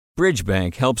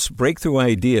Bridgebank helps breakthrough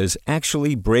ideas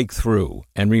actually break through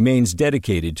and remains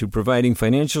dedicated to providing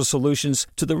financial solutions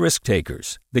to the risk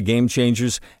takers, the game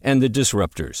changers, and the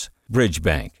disruptors.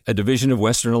 Bridgebank, a division of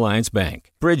Western Alliance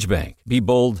Bank. Bridgebank. Be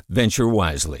bold, venture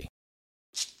wisely.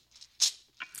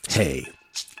 Hey,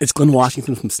 it's Glenn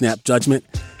Washington from Snap Judgment.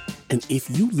 And if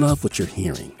you love what you're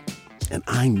hearing, and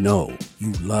I know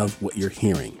you love what you're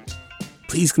hearing,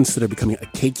 please consider becoming a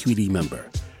KQED member.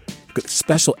 You get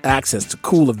special access to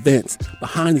cool events,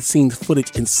 behind-the-scenes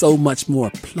footage, and so much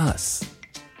more. Plus,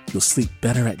 you'll sleep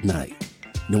better at night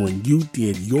knowing you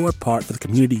did your part for the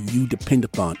community you depend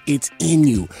upon. It's in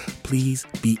you. Please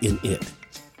be in it.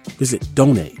 Visit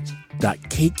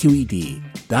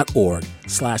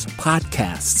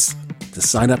donate.kqed.org/podcasts to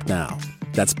sign up now.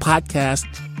 That's podcast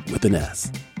with an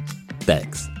S.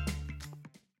 Thanks.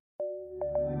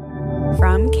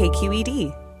 From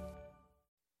KQED.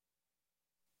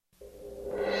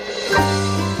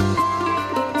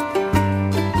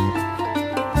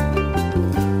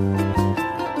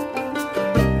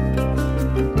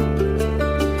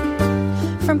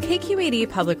 From KQED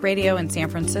Public Radio in San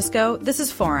Francisco, this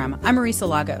is Forum. I'm Marisa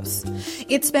Lagos.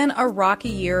 It's been a rocky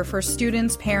year for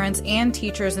students, parents, and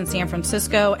teachers in San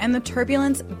Francisco, and the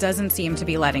turbulence doesn't seem to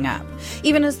be letting up.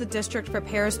 Even as the district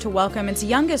prepares to welcome its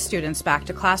youngest students back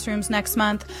to classrooms next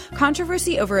month,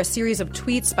 controversy over a series of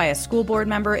tweets by a school board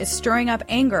member is stirring up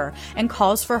anger and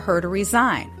calls for her to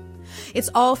resign. It's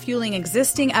all fueling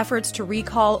existing efforts to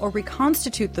recall or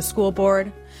reconstitute the school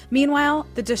board. Meanwhile,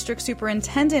 the district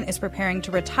superintendent is preparing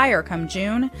to retire come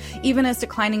June, even as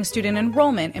declining student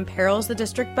enrollment imperils the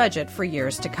district budget for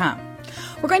years to come.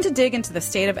 We're going to dig into the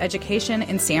state of education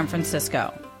in San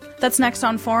Francisco. That's next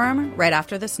on Forum, right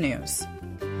after this news.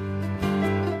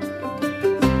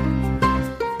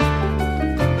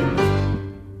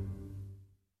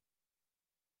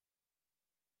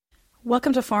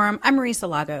 Welcome to Forum. I'm Marisa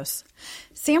Lagos.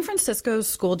 San Francisco's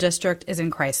school district is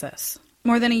in crisis.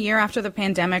 More than a year after the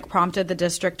pandemic prompted the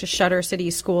district to shutter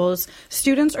city schools,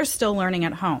 students are still learning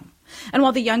at home. And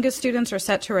while the youngest students are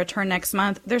set to return next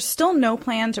month, there's still no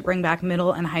plan to bring back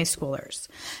middle and high schoolers.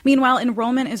 Meanwhile,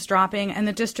 enrollment is dropping, and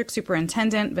the district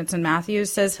superintendent, Vincent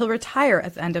Matthews, says he'll retire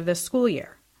at the end of this school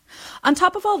year. On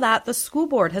top of all that, the school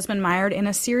board has been mired in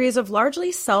a series of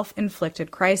largely self-inflicted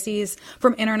crises,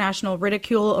 from international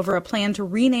ridicule over a plan to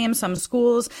rename some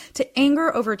schools to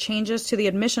anger over changes to the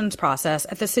admissions process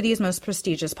at the city's most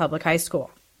prestigious public high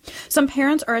school. Some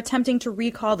parents are attempting to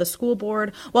recall the school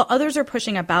board, while others are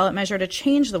pushing a ballot measure to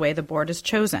change the way the board is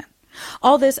chosen.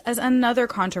 All this as another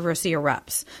controversy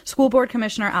erupts. School Board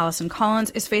Commissioner Allison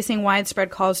Collins is facing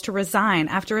widespread calls to resign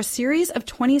after a series of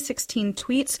 2016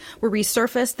 tweets were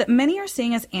resurfaced that many are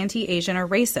seeing as anti-Asian or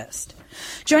racist.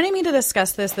 Joining me to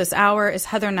discuss this hour is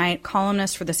Heather Knight,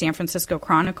 columnist for the San Francisco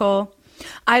Chronicle,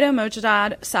 Ida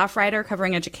Mojdad, staff writer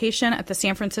covering education at the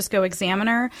San Francisco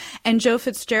Examiner, and Joe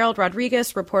Fitzgerald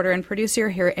Rodriguez, reporter and producer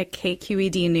here at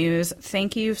KQED News.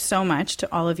 Thank you so much to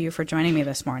all of you for joining me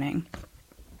this morning.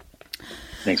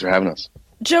 Thanks for having us.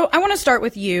 Joe, I want to start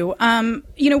with you.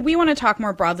 We want to talk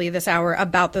more broadly this hour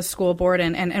about the school board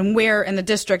and where in the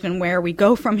district and where we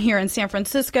go from here in San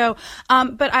Francisco.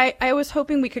 But I was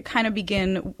hoping we could kind of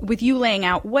begin with you laying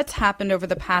out what's happened over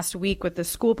the past week with the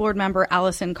school board member,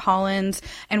 Allison Collins,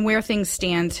 and where things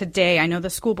stand today. I know the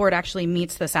school board actually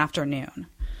meets this afternoon.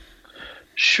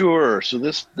 Sure. So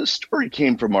this story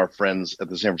came from our friends at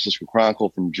the San Francisco Chronicle,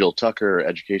 from Jill Tucker,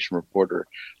 education reporter,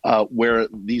 where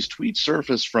these tweets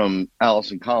surfaced from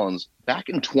Allison Collins back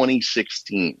in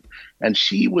 2016. And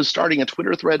she was starting a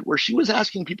Twitter thread where she was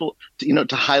asking people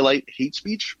to highlight hate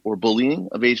speech or bullying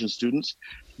of Asian students.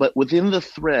 But within the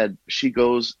thread, she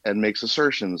goes and makes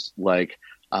assertions like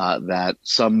that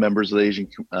some members of the Asian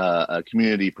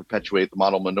community perpetuate the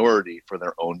model minority for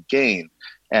their own gain,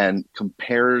 and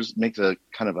makes a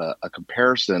kind of a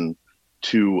comparison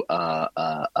to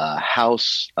a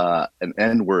house, an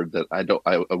N word that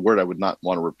a word I would not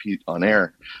want to repeat on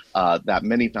air, that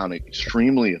many found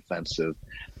extremely offensive.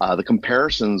 The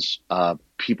comparisons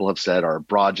people have said are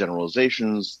broad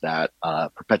generalizations that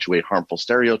perpetuate harmful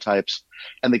stereotypes,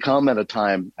 and they come at a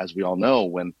time, as we all know,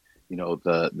 when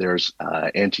there's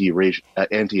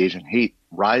anti-Asian hate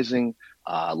rising,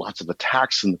 lots of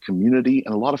attacks in the community,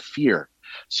 and a lot of fear.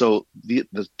 So the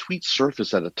tweets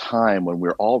surfaced at a time when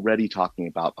we're already talking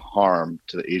about the harm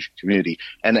to the Asian community.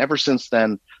 And ever since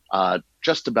then,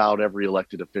 just about every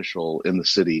elected official in the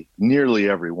city, nearly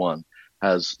everyone,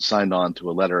 has signed on to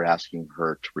a letter asking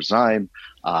her to resign.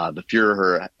 The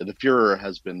furor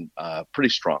has been pretty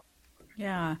strong.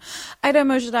 Yeah. Ida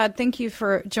Mojdad, thank you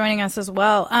for joining us as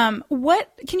well.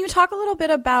 Can you talk a little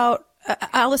bit about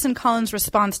Allison Collins'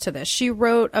 response to this. She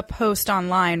wrote a post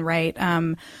online, right,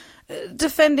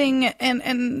 defending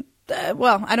and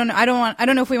well, I don't know. I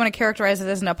don't know if we want to characterize it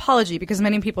as an apology, because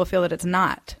many people feel that it's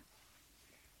not.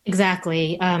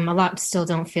 Exactly. A lot still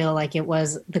don't feel like it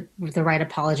was the right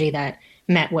apology that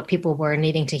met what people were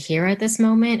needing to hear at this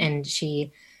moment. And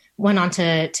she went on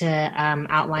to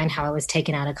outline how it was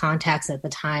taken out of context at the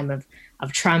time of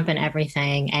Trump and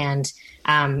everything. And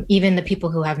even the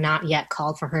people who have not yet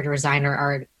called for her to resign or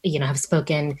are, have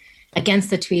spoken against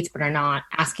the tweets but are not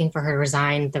asking for her to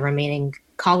resign, the remaining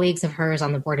colleagues of hers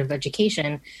on the Board of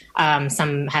Education,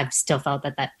 some have still felt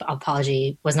that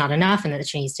apology was not enough and that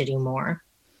she needs to do more.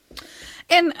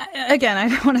 And again, I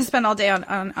don't want to spend all day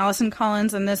on Allison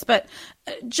Collins and this, but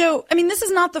Joe, I mean, this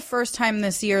is not the first time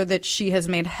this year that she has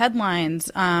made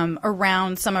headlines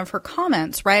around some of her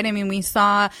comments, right? I mean, we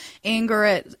saw anger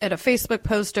at a Facebook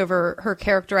post over her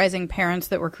characterizing parents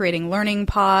that were creating learning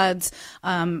pods,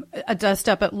 a dust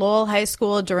up at Lowell High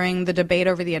School during the debate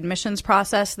over the admissions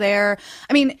process there.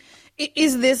 I mean,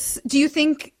 do you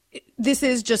think this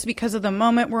is just because of the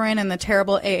moment we're in and the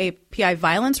terrible AAPI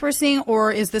violence we're seeing, or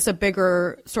is this a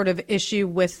bigger sort of issue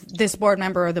with this board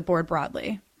member or the board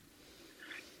broadly?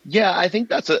 Yeah, I think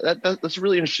that's a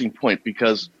really interesting point,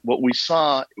 because what we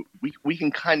saw, we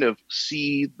can kind of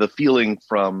see the feeling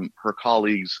from her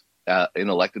colleagues in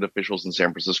elected officials in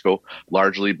San Francisco,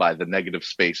 largely by the negative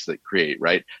space they create,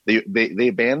 right? They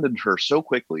abandoned her so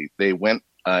quickly. They went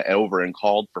over and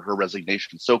called for her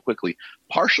resignation so quickly,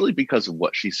 partially because of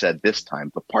what she said this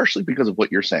time, but partially because of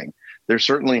what you're saying. There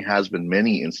certainly has been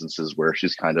many instances where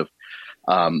she's kind of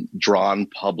drawn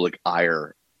public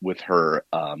ire with her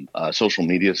social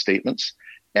media statements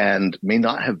and may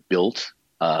not have built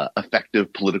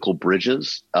effective political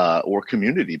bridges or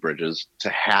community bridges to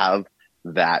have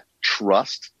that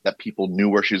trust that people knew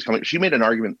where she was coming. She made an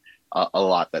argument a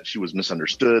lot that she was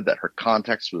misunderstood, that her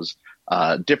context was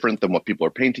different than what people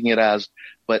are painting it as.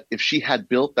 But if she had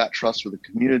built that trust with the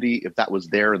community, if that was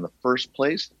there in the first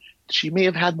place, she may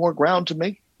have had more ground to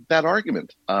make that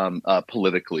argument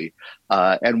politically.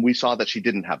 And we saw that she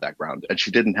didn't have that ground and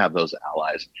she didn't have those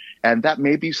allies. And that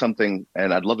may be something,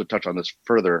 and I'd love to touch on this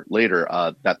further later,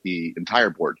 that the entire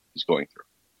board is going through.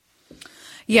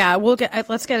 Yeah,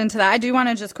 let's get into that. I do want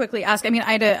to just quickly ask, I mean,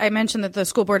 I mentioned that the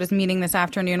school board is meeting this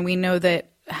afternoon. We know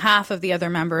that half of the other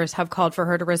members have called for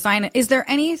her to resign. Is there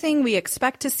anything we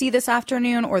expect to see this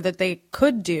afternoon or that they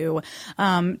could do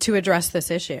to address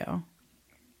this issue?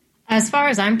 As far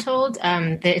as I'm told,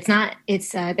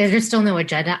 there's still no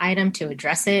agenda item to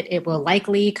address it. It will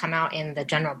likely come out in the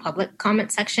general public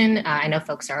comment section. I know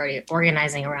folks are already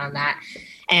organizing around that.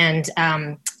 And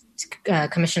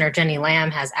Commissioner Jenny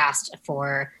Lamb has asked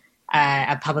for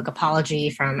a public apology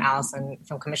from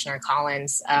Commissioner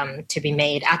Collins to be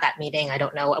made at that meeting. I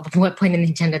don't know at what point in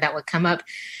the agenda that would come up.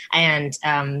 And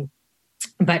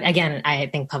but again, I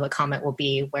think public comment will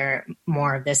be where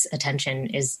more of this attention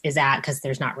is at, because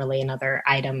there's not really another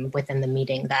item within the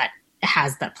meeting that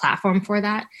has the platform for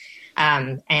that.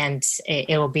 And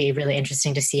it will be really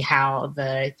interesting to see how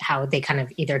they kind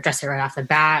of either address it right off the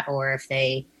bat or if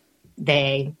they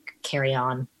carry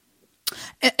on.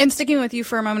 And sticking with you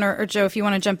for a moment, or Joe, if you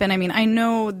want to jump in, I mean, I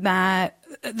know that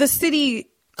the city,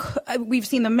 we've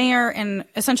seen the mayor and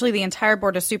essentially the entire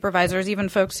board of supervisors, even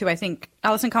folks who I think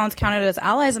Allison Collins counted as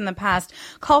allies in the past,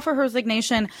 call for her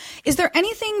resignation. Is there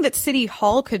anything that City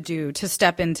Hall could do to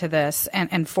step into this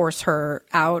and force her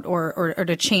out or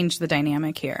to change the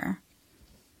dynamic here?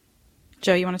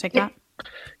 Joe, you want to take that?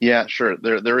 Yeah, sure.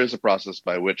 There is a process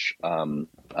by which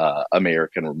a mayor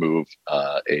can remove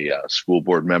a school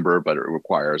board member, but it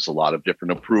requires a lot of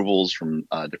different approvals from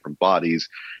different bodies,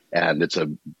 and it's a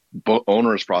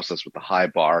onerous process with a high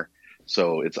bar.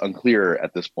 So it's unclear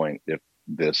at this point if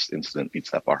this incident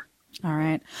meets that bar. All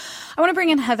right. I want to bring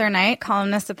in Heather Knight,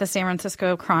 columnist at the San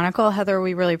Francisco Chronicle. Heather,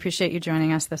 we really appreciate you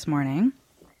joining us this morning.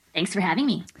 Thanks for having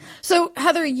me. So,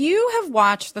 Heather, you have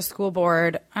watched the school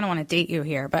board, I don't want to date you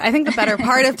here, but I think the better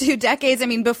part of 2 decades. I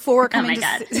mean, before coming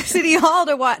to City Hall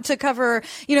to cover,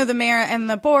 the mayor and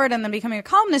the board and then becoming a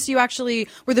columnist, you actually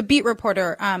were the beat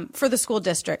reporter for the school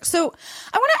district. So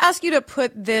I want to ask you to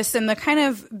put this in the kind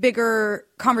of bigger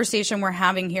conversation we're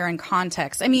having here in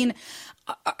context. I mean,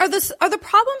 are the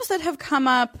problems that have come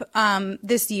up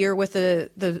this year with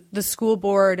the school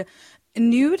board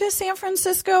new to San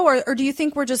Francisco, or do you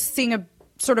think we're just seeing a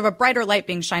sort of a brighter light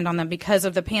being shined on them because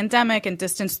of the pandemic and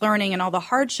distance learning and all the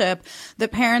hardship that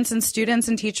parents and students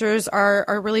and teachers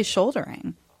are really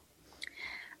shouldering?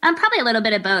 Probably a little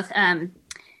bit of both.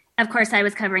 Of course, I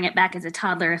was covering it back as a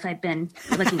toddler if I'd been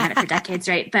looking at it for decades,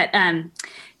 right? But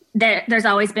there's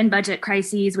always been budget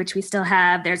crises, which we still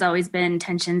have. There's always been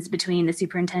tensions between the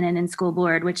superintendent and school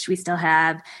board, which we still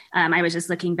have. I was just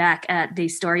looking back at the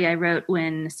story I wrote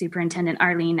when Superintendent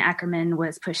Arlene Ackerman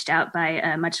was pushed out by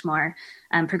a much more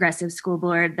progressive school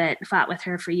board that fought with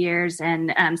her for years.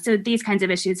 And so these kinds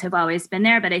of issues have always been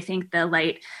there. But I think the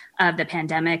light of the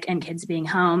pandemic and kids being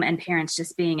home and parents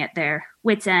just being at their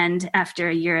wits' end after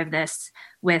a year of this,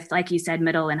 with, like you said,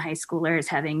 middle and high schoolers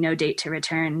having no date to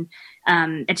return,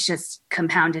 it's just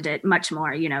compounded it much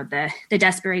more. You know, the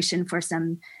desperation for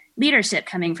some leadership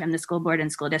coming from the school board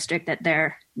and school district that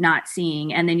they're not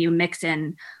seeing. And then you mix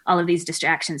in all of these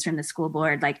distractions from the school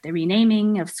board, like the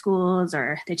renaming of schools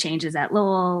or the changes at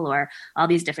Lowell or all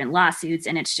these different lawsuits.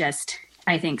 And it's just,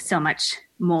 I think, so much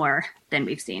more than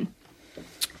we've seen.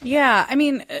 Yeah, I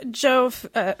mean, Joe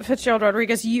Fitzgerald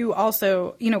Rodriguez, you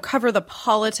also, cover the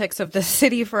politics of the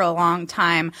city for a long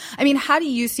time. I mean, how do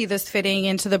you see this fitting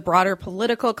into the broader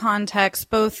political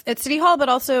context, both at City Hall, but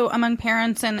also among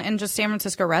parents and just San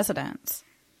Francisco residents?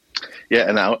 Yeah,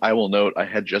 and I will note I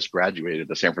had just graduated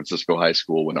the San Francisco High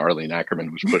School when Arlene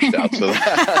Ackerman was pushed out. So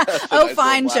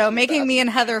fine, Joe, making me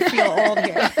and Heather feel old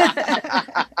here.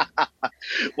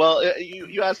 Well,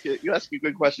 you ask a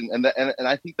good question, and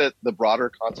I think that the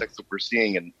broader context that we're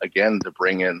seeing, and again to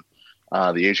bring in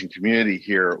the Asian community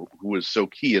here, who is so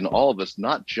key in all of this,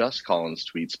 not just Collins'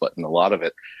 tweets, but in a lot of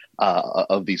it,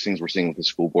 of these things we're seeing with the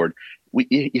school board.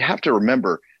 You have to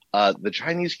remember the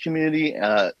Chinese community,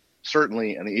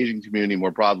 certainly, and the Asian community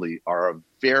more broadly, are a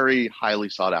very highly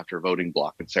sought after voting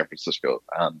bloc in San Francisco.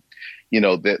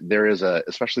 There is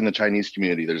especially in the Chinese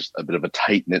community, there's a bit of a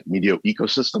tight knit media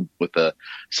ecosystem with the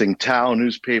Tsingtao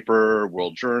newspaper,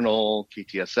 World Journal,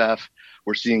 KTSF.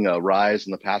 We're seeing a rise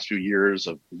in the past few years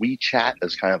of WeChat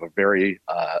as kind of a very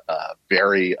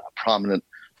prominent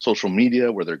social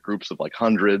media where there are groups of like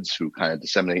hundreds who kind of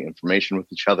disseminate information with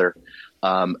each other.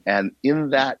 And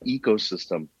in that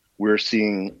ecosystem, we're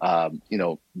seeing,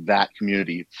 that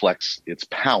community flex its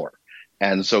power.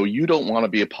 And so you don't want to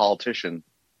be a politician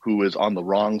who is on the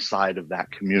wrong side of that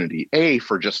community, A,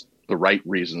 for just the right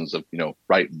reasons of,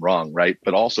 right and wrong, right?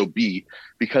 But also B,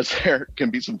 because there can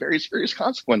be some very serious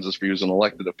consequences for you as an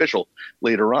elected official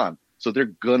later on. So they're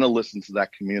going to listen to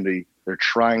that community. They're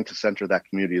trying to center that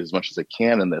community as much as they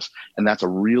can in this. And that's a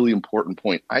really important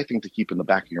point, I think, to keep in the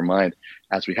back of your mind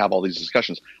as we have all these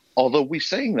discussions. Although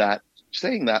saying that,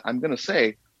 I'm going to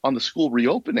say on the school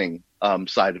reopening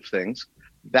side of things,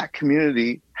 that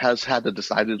community has had a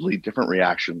decidedly different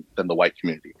reaction than the white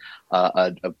community.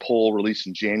 A poll released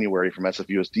in January from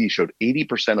SFUSD showed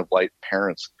 80% of white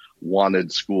parents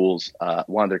wanted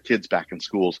their kids back in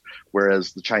schools,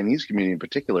 whereas the Chinese community in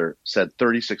particular said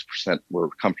 36% were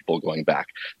comfortable going back.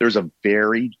 There's a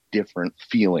very different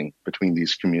feeling between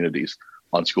these communities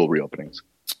on school reopenings.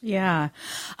 Yeah.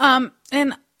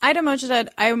 And Ida Mojdeh,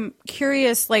 I'm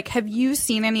curious, have you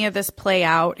seen any of this play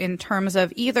out in terms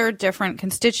of either different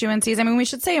constituencies? I mean, we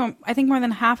should say, I think more than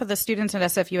half of the students at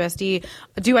SFUSD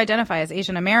do identify as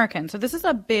Asian American. So this is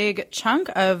a big chunk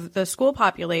of the school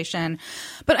population.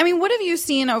 But I mean, what have you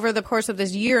seen over the course of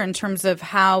this year in terms of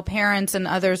how parents and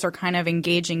others are kind of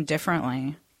engaging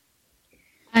differently?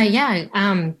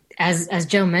 As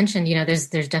Joe mentioned, there's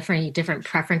definitely different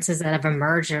preferences that have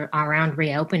emerged around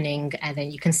reopening, and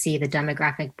then you can see the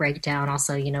demographic breakdown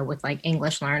also, with like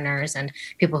English learners and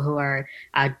people who are,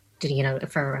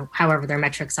 for however their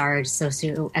metrics are,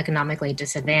 socioeconomically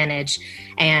disadvantaged,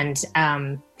 and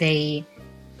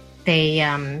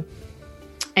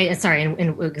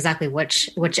exactly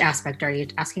which aspect are you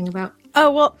asking about? Oh,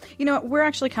 well, we're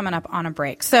actually coming up on a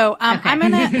break. So okay. I'm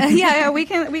going to, we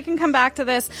can come back to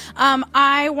this.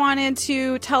 I wanted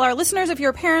to tell our listeners, if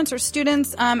you're parents or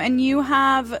students and you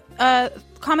have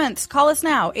comments, call us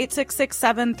now,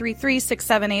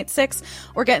 866-733-6786,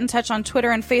 or get in touch on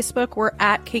Twitter and Facebook. We're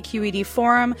at KQED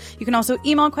Forum. You can also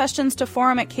email questions to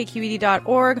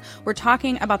forum@kqed.org. We're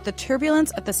talking about the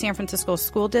turbulence at the San Francisco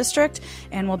School District,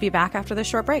 and we'll be back after this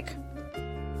short break.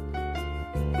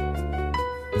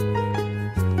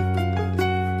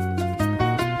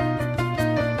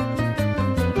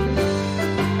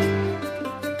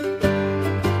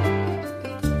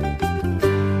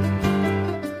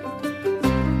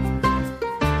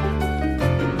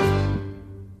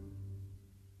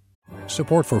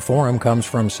 Support for Forum comes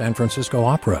from San Francisco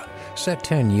Opera. Set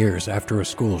 10 years after a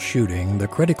school shooting, the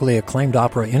critically acclaimed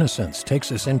opera Innocence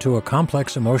takes us into a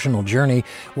complex emotional journey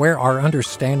where our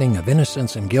understanding of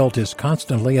innocence and guilt is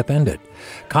constantly upended.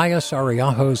 Kaya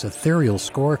Sariaho's ethereal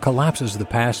score collapses the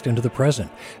past into the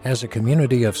present as a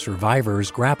community of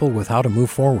survivors grapple with how to move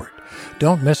forward.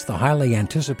 Don't miss the highly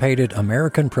anticipated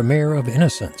American premiere of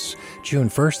Innocence, June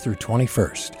 1st through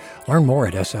 21st. Learn more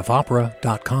at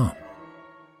sfopera.com.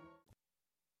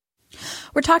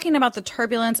 We're talking about the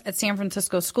turbulence at San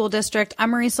Francisco School District.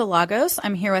 I'm Marisa Lagos.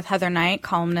 I'm here with Heather Knight,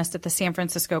 columnist at the San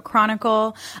Francisco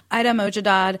Chronicle, Ida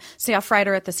Mojadad, staff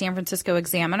writer at the San Francisco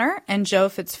Examiner, and Joe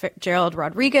Fitzgerald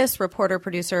Rodriguez,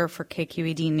 reporter-producer for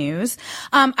KQED News.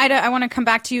 Ida, I want to come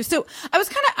back to you. So I was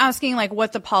kind of asking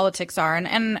what the politics are,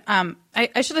 and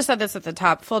I should have said this at the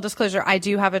top. Full disclosure, I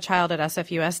do have a child at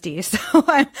SFUSD,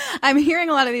 so I'm hearing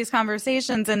a lot of these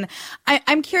conversations, and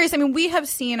I'm curious. I mean, we have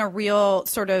seen a real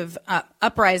sort of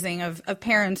uprising of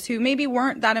parents who maybe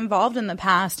weren't that involved in the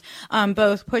past,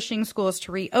 both pushing schools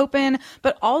to reopen,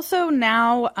 but also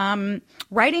now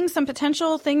writing some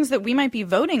potential things that we might be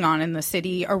voting on in the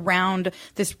city around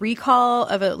this recall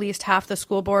of at least half the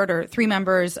school board or 3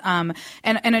 members, and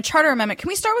a charter amendment. Can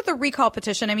we start with the recall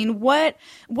petition? I mean, what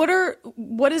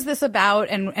is this about,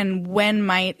 and when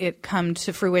might it come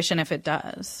to fruition if it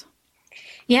does?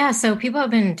 Yeah, so people have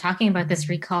been talking about this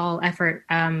recall effort,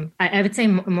 I would say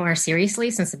more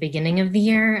seriously since the beginning of the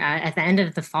year. At the end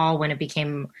of the fall, when it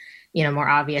became more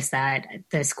obvious that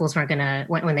the schools weren't going to,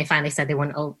 when they finally said they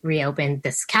wouldn't reopen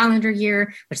this calendar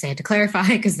year, which they had to clarify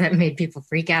because that made people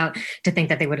freak out to think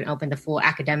that they wouldn't open the full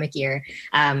academic year.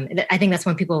 I think that's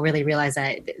when people really realized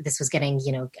that this was getting,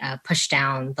 pushed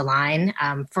down the line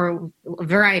for a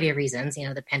variety of reasons.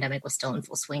 The pandemic was still in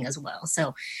full swing as well.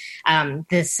 So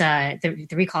the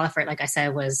recall effort, like I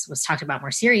said, was talked about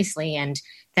more seriously. And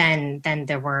then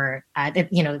there were,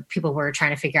 people were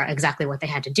trying to figure out exactly what they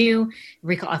had to do.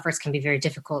 Recall efforts can be very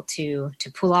difficult to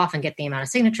pull off and get the amount of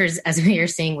signatures, as we are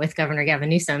seeing with Governor Gavin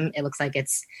Newsom. It looks like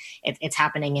it's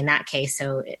happening in that case.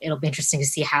 So it'll be interesting to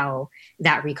see how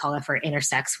that recall effort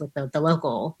intersects with the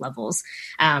local levels.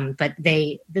 But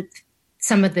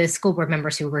some of the school board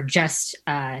members who were just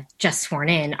sworn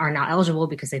in are not eligible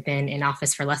because they've been in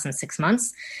office for less than 6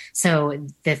 months. So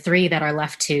the 3 that are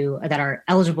left that are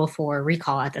eligible for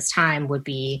recall at this time would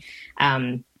be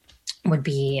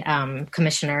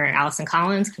Commissioner Allison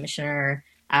Collins, Commissioner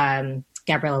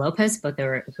Gabriela Lopez, both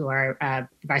who are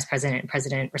vice president and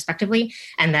president respectively,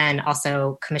 and then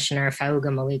also Commissioner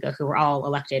Fauga Maliga, who were all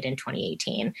elected in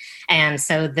 2018. And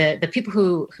so the people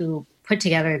who put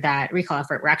together that recall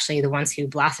effort were actually the ones who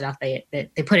blasted out. They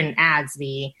put in ads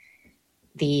the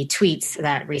tweets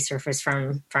that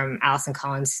resurfaced from Allison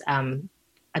Collins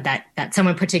that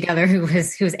someone put together who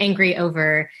was angry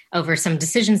over some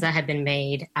decisions that had been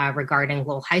made regarding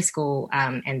Lowell High School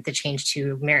and the change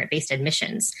to merit-based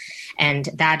admissions. And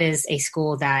that is a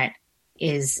school that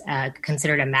is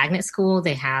considered a magnet school.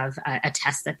 They have a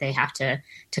test that they have to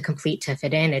complete to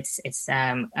fit in. It's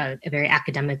a very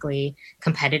academically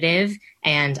competitive,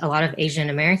 and a lot of Asian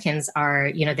Americans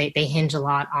are, they hinge a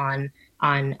lot on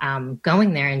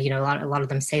going there. And, a lot of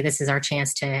them say this is our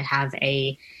chance to have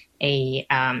a really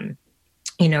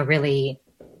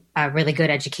good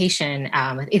education.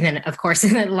 And then, of course,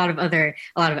 a lot of other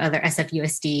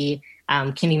SFUSD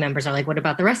community members are like, what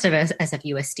about the rest of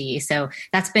SFUSD? So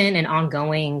that's been an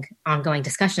ongoing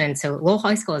discussion. So Lowell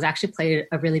High School has actually played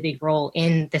a really big role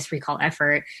in this recall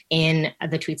effort, in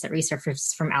the tweets that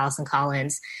resurfaced from Allison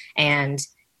Collins. And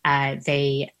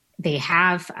they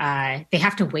have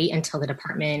to wait until the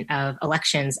Department of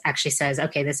Elections actually says,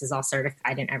 okay, this is all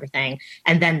certified and everything,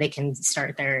 and then they can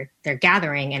start their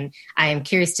gathering. And I am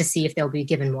curious to see if they'll be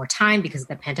given more time because of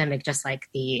the pandemic, just like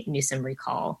the Newsom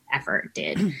recall effort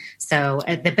did. So,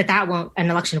 but an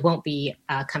election won't be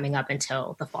coming up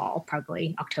until the fall,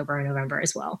 probably October or November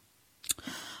as well.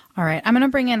 All right. I'm going to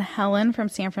bring in Helen from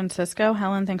San Francisco.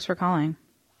 Helen, thanks for calling.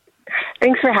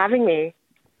 Thanks for having me.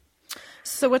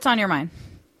 So what's on your mind?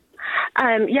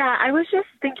 I was just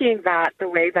thinking that the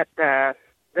way that the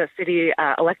city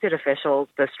elected officials,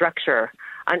 the structure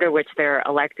under which they're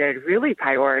elected, really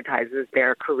prioritizes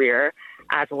their career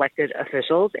as elected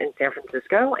officials in San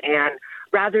Francisco, and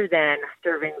rather than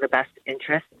serving the best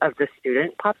interests of the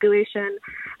student population.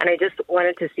 And I just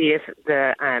wanted to see if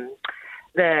the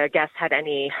guests had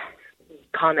any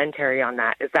commentary on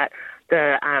that. Is that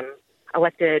the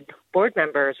elected board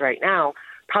members right now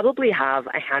probably have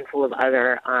a handful of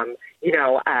other,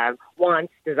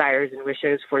 wants, desires, and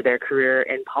wishes for their career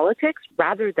in politics,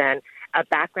 rather than a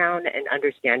background and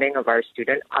understanding of our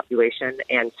student population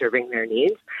and serving their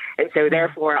needs. And so,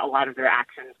 therefore, a lot of their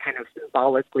actions kind of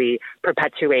symbolically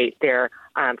perpetuate their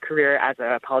career as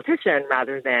a politician,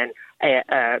 rather than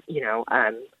a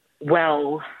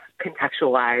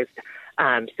well-contextualized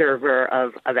server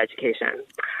of education.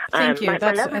 Thank you.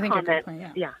 That's, I think, a good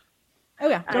point. Yeah. Oh,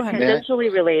 yeah. Go ahead.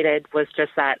 Tangentially related was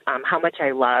just that how much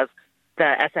I love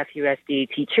the SFUSD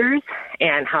teachers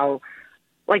and how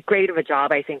great of a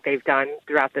job I think they've done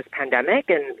throughout this pandemic.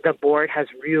 And the board has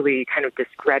really kind of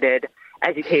discredited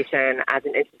education as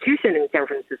an institution in San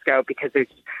Francisco because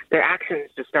their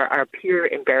actions just are pure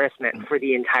embarrassment for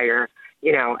the entire,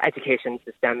 education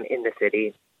system in the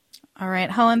city. All right,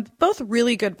 Helen, both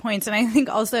really good points. And I think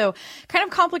also kind of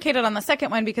complicated on the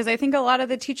second one because I think a lot of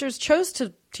the teachers chose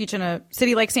to teach in a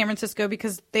city like San Francisco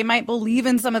because they might believe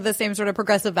in some of the same sort of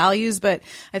progressive values, but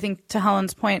I think to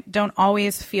Helen's point, don't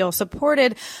always feel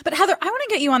supported. But Heather, I want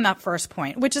to get you on that first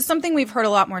point, which is something we've heard a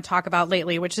lot more talk about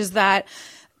lately, which is that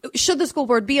should the school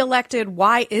board be elected?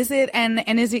 Why is it? And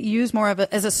is it used more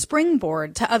as a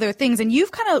springboard to other things? And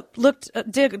you've kind of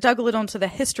dug a little into the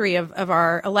history of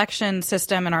our election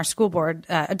system and our school board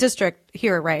district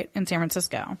here, right, in San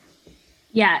Francisco.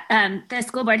 Yeah, the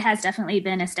school board has definitely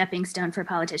been a stepping stone for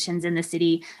politicians in the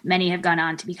city. Many have gone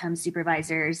on to become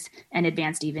supervisors and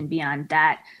advanced even beyond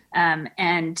that.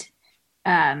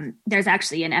 There's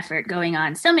actually an effort going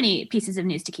on. So many pieces of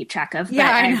news to keep track of. Yeah,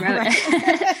 I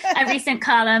wrote a recent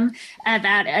column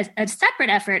about a separate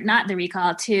effort, not the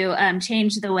recall, to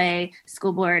change the way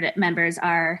school board members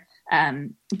are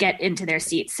get into their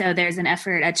seats. So there's an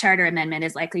effort, a charter amendment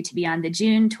is likely to be on the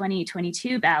June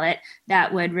 2022 ballot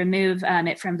that would remove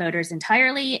it from voters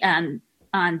entirely on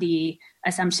the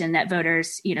assumption that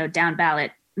voters, down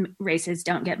ballot races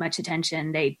don't get much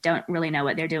attention. They don't really know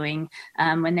what they're doing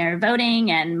when they're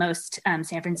voting. And most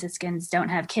San Franciscans don't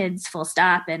have kids, full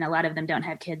stop. And a lot of them don't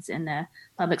have kids in the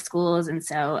public schools. And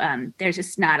so there's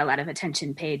just not a lot of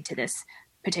attention paid to this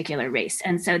particular race.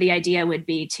 And so the idea would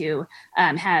be to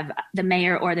have the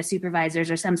mayor or the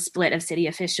supervisors or some split of city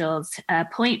officials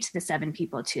appoint the 7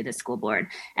 people to the school board.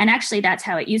 And actually, that's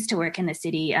how it used to work in the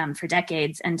city for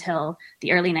decades until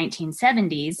the early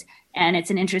 1970s. And it's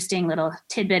an interesting little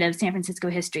tidbit of San Francisco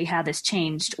history. How this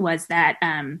changed was that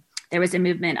there was a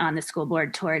movement on the school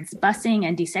board towards busing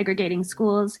and desegregating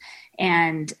schools.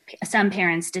 And some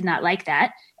parents did not like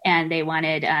that. And they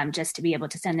wanted just to be able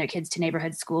to send their kids to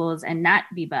neighborhood schools and not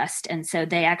be bused. And so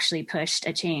they actually pushed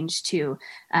a change to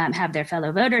have their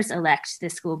fellow voters elect the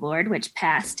school board, which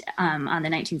passed on the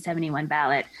 1971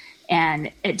 ballot.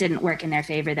 And it didn't work in their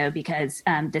favor, though, because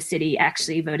the city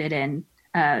actually voted in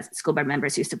school board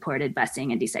members who supported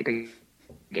busing and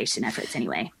desegregation efforts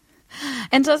anyway.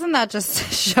 And doesn't that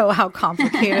just show how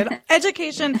complicated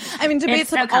education, debates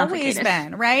so have always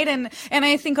been, right? And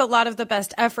I think a lot of the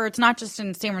best efforts, not just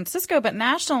in San Francisco, but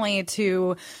nationally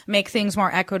to make things more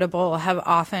equitable have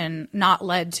often not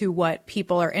led to what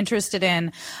people are interested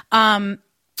in. I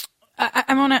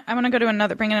want to go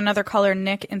to bring in another caller,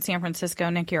 Nick in San Francisco.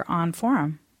 Nick, you're on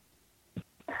Forum.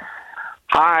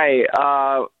 Hi.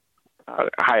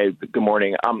 Hi, good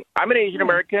morning. I'm an Asian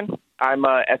American. I'm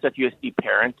a SFUSD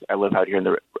parent. I live out here in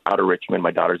the outer Richmond. My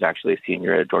daughter's actually a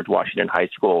senior at George Washington High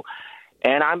School.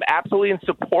 And I'm absolutely in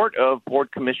support of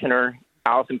Board Commissioner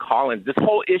Allison Collins. This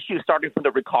whole issue, starting from the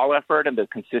recall effort and the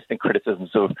consistent criticisms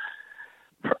of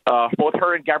both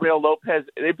her and Gabriel Lopez,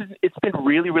 it's been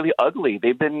really, really ugly.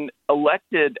 They've been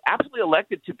absolutely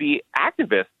elected to be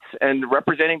activists and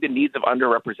representing the needs of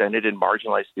underrepresented and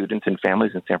marginalized students and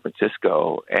families in San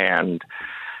Francisco. And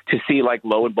to see,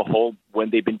 lo and behold, when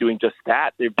they've been doing just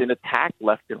that, they've been attacked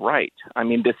left and right.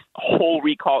 This whole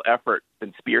recall effort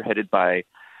has been spearheaded by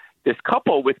this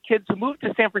couple with kids who moved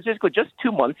to San Francisco just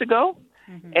 2 months ago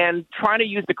and trying to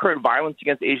use the current violence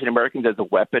against Asian Americans as a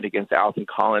weapon against Allison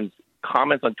Collins'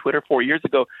 comments on Twitter 4 years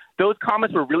ago. Those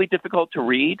comments were really difficult to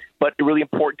read, but really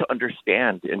important to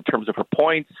understand in terms of her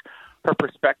points, her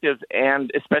perspectives,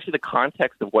 and especially the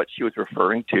context of what she was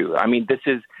referring to. This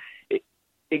is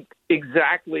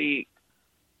exactly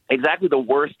the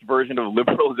worst version of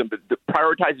liberalism that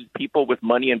prioritizes people with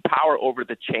money and power over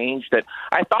the change that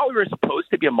I thought we were supposed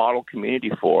to be a model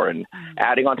community for. And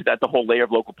adding on to that, the whole layer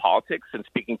of local politics and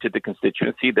speaking to the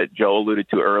constituency that Joe alluded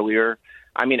to earlier.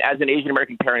 As an Asian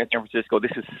American parent in San Francisco,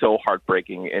 this is so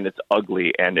heartbreaking and it's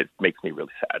ugly and it makes me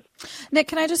really sad. Nick,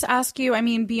 can I just ask you,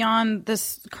 beyond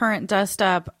this current dust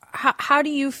up, how do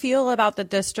you feel about the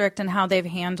district and how they've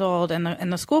handled and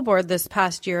the school board this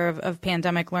past year of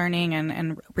pandemic learning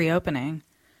and reopening?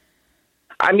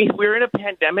 We're in a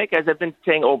pandemic, as I've been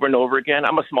saying over and over again.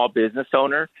 I'm a small business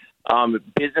owner.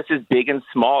 Businesses, big and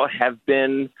small, have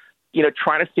been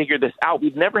trying to figure this out.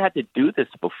 We've never had to do this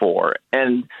before.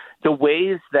 And the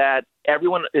ways that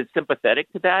everyone is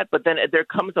sympathetic to that, but then there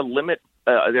comes a limit.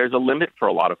 There's a limit for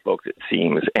a lot of folks, it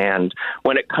seems. And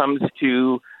when it comes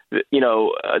to,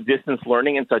 distance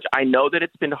learning and such, I know that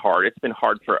it's been hard. It's been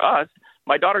hard for us.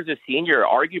 My daughter's a senior.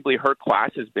 Arguably, her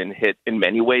class has been hit in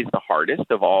many ways the hardest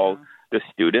of all the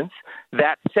students.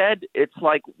 That said, it's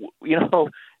like,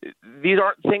 these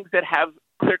aren't things that have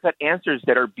clear-cut answers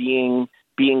that are being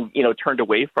turned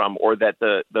away from, or that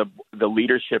the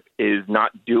leadership is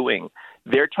not doing.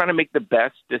 They're trying to make the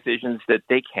best decisions that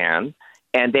they can,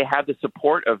 and they have the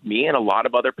support of me and a lot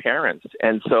of other parents.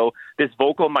 And so this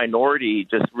vocal minority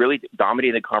just really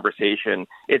dominating the conversation.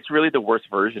 It's really the worst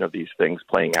version of these things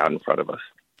playing out in front of us.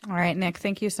 All right, Nick,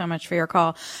 thank you so much for your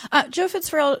call. Joe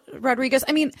Fitzgerald-Rodriguez,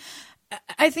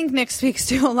 I think Nick speaks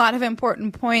to a lot of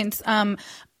important points.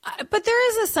 But there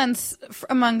is a sense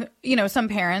among, some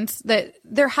parents that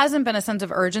there hasn't been a sense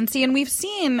of urgency. And we've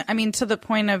seen, to the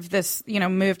point of this,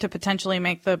 move to potentially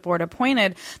make the board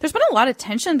appointed, there's been a lot of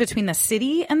tension between the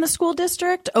city and the school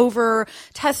district over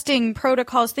testing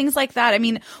protocols, things like that.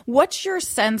 What's your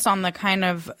sense on the kind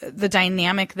of the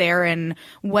dynamic there, and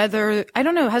whether,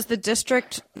 has the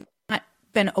district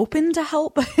been open to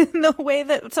help in the way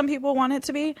that some people want it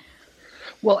to be?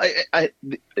 Well, I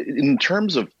in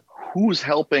terms of who's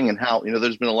helping and how,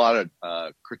 there's been a lot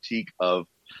of critique of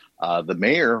the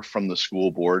mayor from the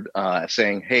school board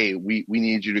saying, hey, we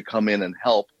need you to come in and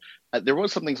help. There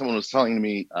was something someone was telling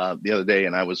me the other day,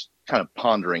 and I was kind of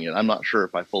pondering it. I'm not sure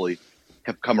if I fully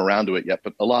have come around to it yet,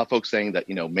 but a lot of folks saying that,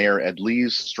 Mayor Ed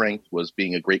Lee's strength was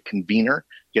being a great convener,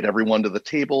 get everyone to the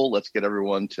table. Let's get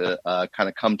everyone to kind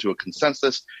of come to a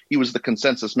consensus. He was the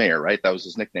consensus mayor, right? That was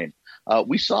his nickname.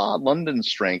 We saw London's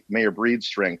strength, Mayor Breed's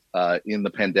strength in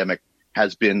the pandemic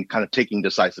has been kind of taking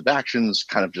decisive actions,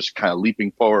 kind of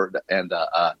leaping forward. And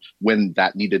when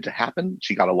that needed to happen,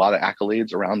 she got a lot of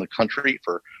accolades around the country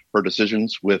for her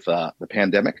decisions with the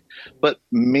pandemic. But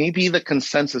maybe the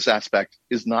consensus aspect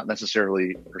is not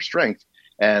necessarily her strength.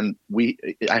 And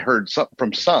I heard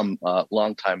from some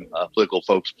longtime political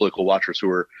folks, political watchers, who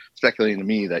were speculating to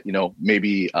me that,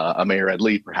 maybe a Mayor Ed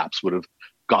Lee perhaps would have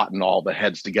gotten all the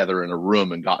heads together in a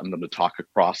room and gotten them to talk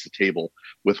across the table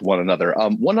with one another.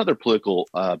 One other political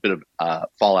bit of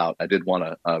fallout I did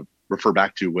want to refer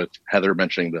back to, with Heather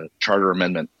mentioning the charter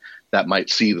amendment that might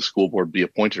see the school board be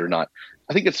appointed or not.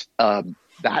 I think it's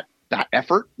that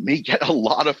effort may get a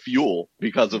lot of fuel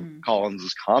because of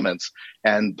Collins's comments.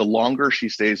 And the longer she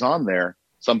stays on there,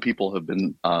 some people have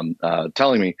been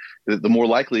telling me that the more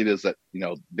likely it is that,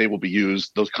 they will be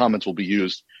used, those comments will be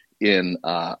used in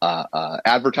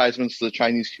advertisements to the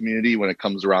Chinese community when it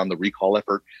comes around the recall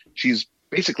effort. She's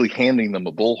basically handing them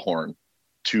a bullhorn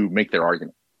to make their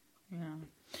argument.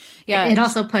 Yeah. It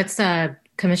also puts Board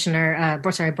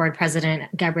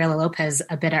President Gabriela Lopez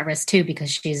a bit at risk too,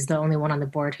 because she's the only one on the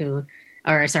board she's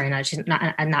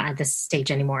not at this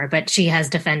stage anymore, but she has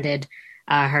defended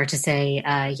her to say,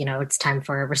 it's time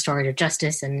for restorative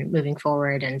justice and moving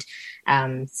forward. And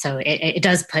so it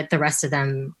does put the rest of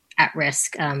them at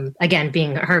risk. Again,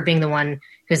 being the one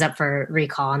who's up for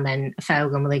recall, and then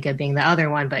Faugo Maliga being the other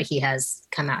one, but he has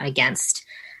come out against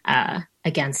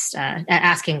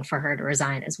asking for her to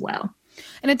resign as well.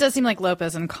 And it does seem like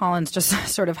Lopez and Collins just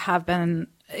sort of have been,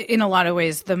 in a lot of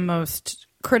ways, the most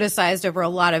criticized over a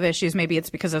lot of issues. Maybe it's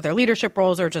because of their leadership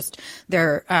roles, or just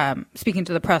they're speaking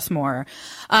to the press more.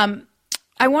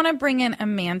 I want to bring in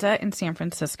Amanda in San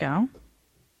Francisco.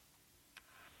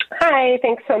 Hi,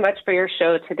 thanks so much for your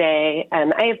show today.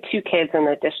 I have 2 kids in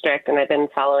the district, and I've been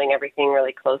following everything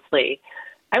really closely.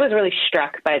 I was really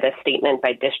struck by the statement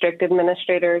by district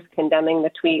administrators condemning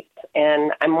the tweets,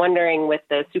 and I'm wondering, with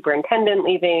the superintendent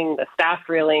leaving, the staff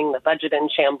reeling, the budget in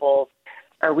shambles,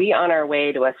 are we on our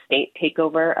way to a state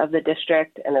takeover of the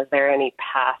district, and is there any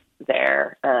path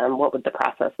there? What would the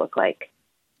process look like?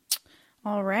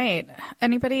 All right.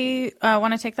 Anybody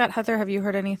want to take that? Heather, have you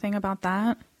heard anything about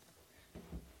that?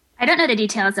 I don't know the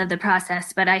details of the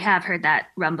process, but I have heard that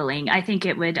rumbling. I think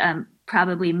it would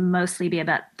probably mostly be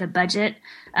about the budget.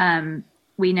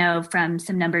 We know from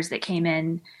some numbers that came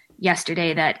in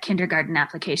yesterday that kindergarten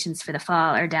applications for the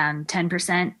fall are down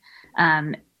 10%.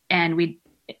 And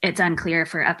it's unclear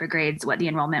for upper grades what the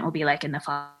enrollment will be like in the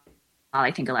fall.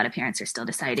 I think a lot of parents are still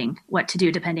deciding what to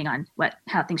do depending on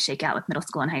how things shake out with middle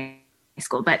school and high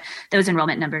school. But those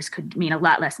enrollment numbers could mean a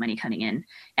lot less money coming in.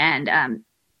 And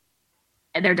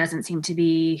there doesn't seem to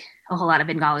be a whole lot of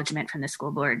acknowledgement from the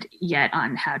school board yet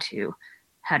on how to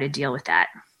deal with that.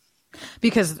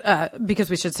 Because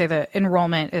we should say the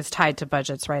enrollment is tied to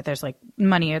budgets, right? There's like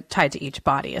money tied to each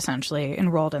body essentially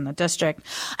enrolled in the district.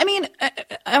 I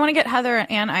want to get Heather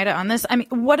and Ida on this.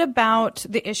 What about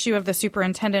the issue of the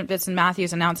superintendent, Vincent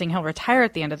Matthews, announcing he'll retire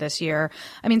at the end of this year?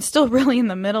 Still really in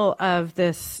the middle of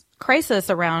this crisis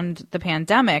around the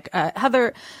pandemic.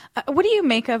 Heather, what do you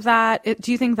make of that?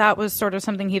 Do you think that was sort of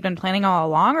something he'd been planning all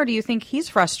along, or do you think he's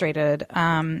frustrated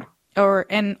Or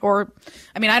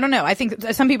I mean, I don't know. I think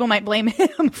some people might blame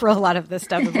him for a lot of this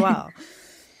stuff as well.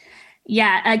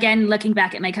 Yeah, again, looking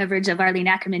back at my coverage of Arlene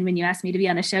Ackerman when you asked me to be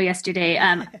on the show yesterday,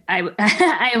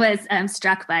 I was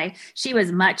struck by, she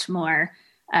was much more,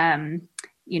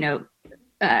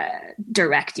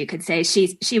 direct, you could say.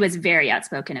 She was very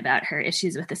outspoken about her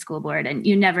issues with the school board, and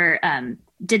you never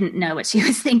didn't know what she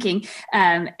was thinking.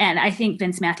 And I think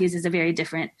Vince Matthews is a very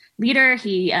different leader.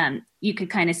 He, you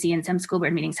could kind of see in some school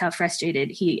board meetings how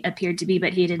frustrated he appeared to be,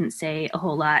 but he didn't say a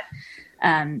whole lot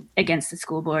against the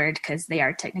school board because they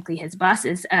are technically his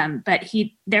bosses. But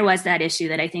there was that issue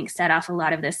that I think set off a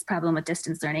lot of this problem with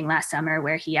distance learning last summer,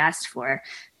 where he asked for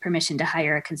permission to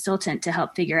hire a consultant to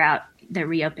help figure out the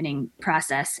reopening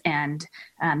process. And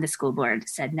the school board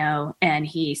said no. And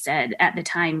he said at the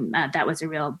time that was a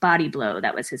real body blow.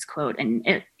 That was his quote.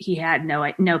 And he had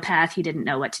no path. He didn't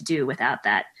know what to do without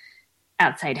that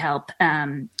outside help.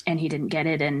 And he didn't get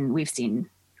it. And we've seen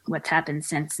what's happened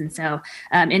since. And so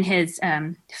in his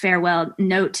farewell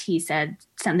note, he said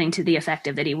something to the effect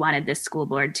of that he wanted this school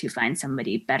board to find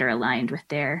somebody better aligned with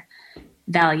their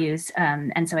values.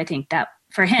 And so I think that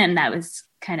for him, that was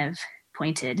kind of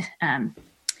pointed.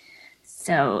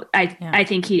 So I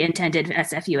think he intended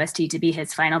SFUST to be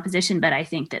his final position, but I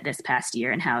think that this past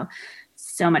year and how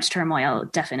so much turmoil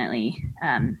definitely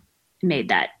made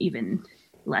that even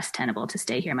less tenable to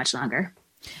stay here much longer.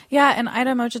 Yeah, and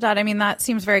Ida Mojadad, I mean, that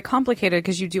seems very complicated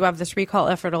because you do have this recall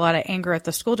effort, a lot of anger at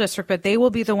the school district, but they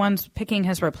will be the ones picking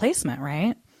his replacement,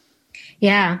 right?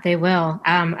 Yeah, they will.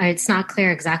 It's not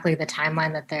clear exactly the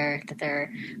timeline that they're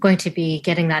going to be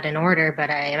getting that in order, but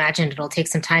I imagine it'll take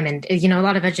some time. And a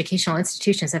lot of educational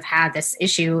institutions have had this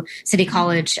issue. City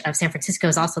College of San Francisco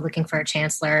is also looking for a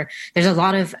chancellor. There's a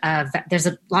lot of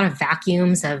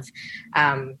vacuums of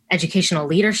educational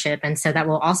leadership, and so that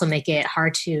will also make it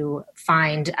hard to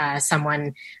find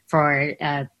someone for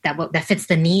that fits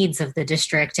the needs of the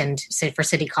district and for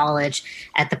City College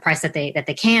at the price that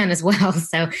they can as well.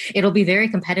 So it'll be very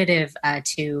competitive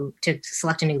to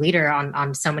select a new leader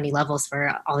on so many levels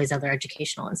for all these other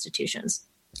educational institutions.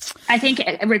 I think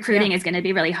recruiting is going to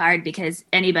be really hard because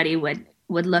anybody would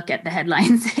look at the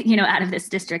headlines, out of this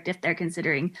district if they're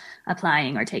considering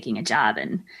applying or taking a job.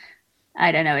 And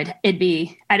I don't know,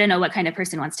 I don't know what kind of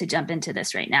person wants to jump into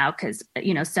this right now because,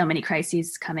 so many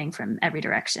crises coming from every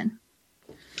direction.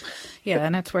 Yeah,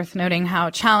 and it's worth noting how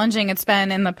challenging it's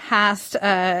been in the past.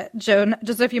 Joe,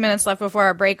 just a few minutes left before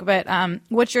our break, but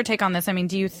what's your take on this? I mean,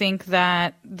 do you think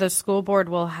that the school board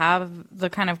will have the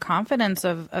kind of confidence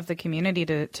of the community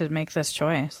to make this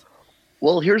choice?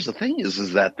 Well, here's the thing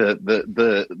is that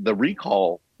the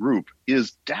recall group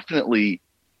is definitely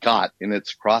got in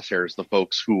its crosshairs the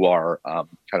folks who are kind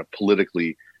of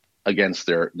politically against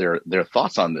their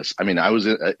thoughts on this. I mean, I was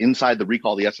inside the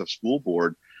Recall the SF School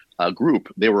Board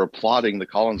group. They were applauding the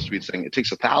Collins tweet saying it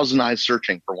takes 1,000 eyes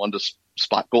searching for one to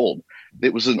spot gold.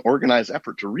 It was an organized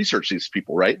effort to research these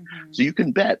people, right? Mm-hmm. So you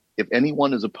can bet if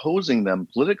anyone is opposing them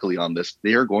politically on this,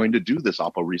 they are going to do this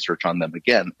Oppo research on them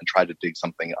again and try to dig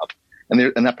something up.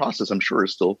 And that process, I'm sure,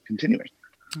 is still continuing.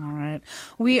 All right.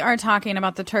 We are talking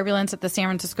about the turbulence at the San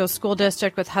Francisco School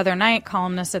District with Heather Knight,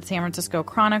 columnist at San Francisco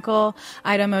Chronicle,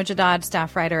 Ida Mojadad,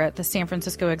 staff writer at the San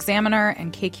Francisco Examiner,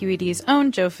 and KQED's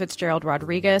own Joe Fitzgerald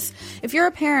Rodriguez. If you're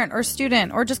a parent or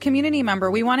student or just community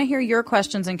member, we want to hear your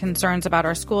questions and concerns about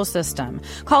our school system.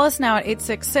 Call us now at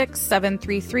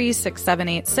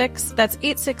 866-733-6786. That's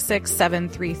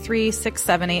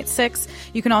 866-733-6786.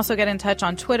 You can also get in touch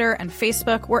on Twitter and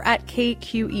Facebook. We're at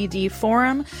KQED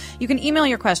Forum. You can email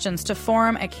your questions to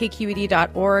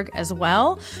forum@kqed.org as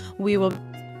well. We will,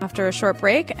 after a short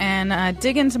break, and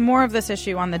dig into more of this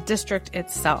issue on the district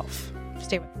itself.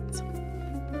 Stay with us.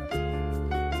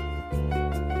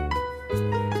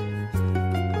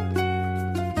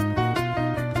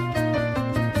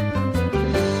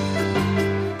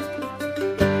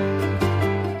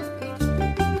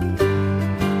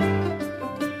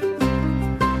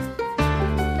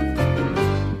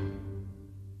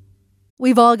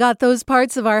 We've all got those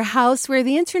parts of our house where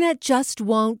the internet just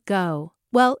won't go.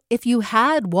 Well, if you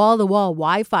had wall-to-wall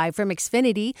Wi-Fi from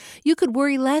Xfinity, you could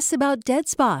worry less about dead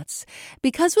spots.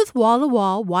 Because with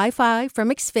wall-to-wall Wi-Fi from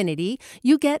Xfinity,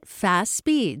 you get fast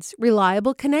speeds,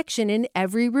 reliable connection in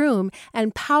every room,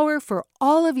 and power for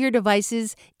all of your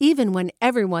devices, even when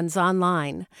everyone's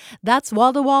online. That's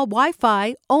wall-to-wall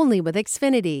Wi-Fi only with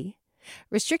Xfinity.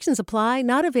 Restrictions apply,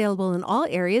 not available in all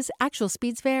areas. Actual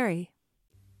speeds vary.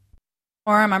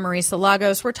 Forum. I'm Marisa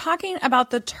Lagos. We're talking about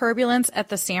the turbulence at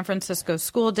the San Francisco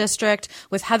School District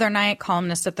with Heather Knight,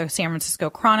 columnist at the San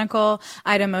Francisco Chronicle,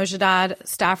 Ida Mojadad,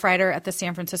 staff writer at the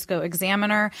San Francisco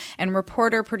Examiner, and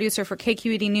reporter, producer for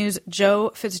KQED News,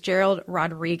 Joe Fitzgerald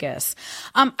Rodriguez.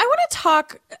 I want to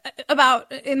talk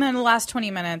about, in the last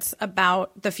 20 minutes,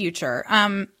 about the future.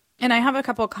 And I have a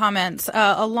couple of comments.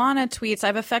 Alana tweets,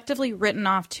 I've effectively written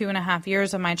off 2.5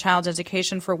 years of my child's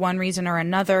education for one reason or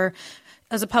another.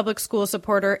 As a public school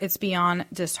supporter, it's beyond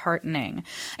disheartening.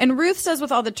 And Ruth says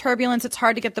with all the turbulence, it's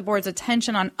hard to get the board's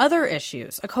attention on other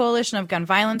issues. A coalition of gun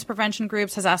violence prevention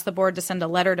groups has asked the board to send a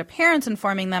letter to parents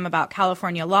informing them about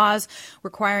California laws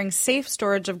requiring safe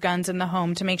storage of guns in the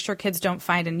home to make sure kids don't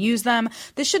find and use them.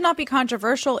 This should not be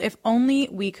controversial if only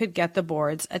we could get the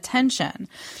board's attention.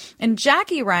 And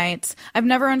Jackie writes, I've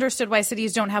never understood why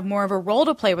cities don't have more of a role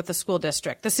to play with the school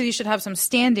district. The city should have some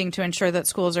standing to ensure that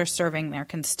schools are serving their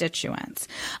constituents.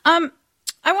 I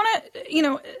want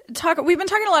to, talk. We've been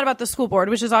talking a lot about the school board,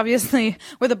 which is obviously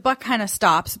where the buck kind of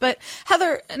stops. But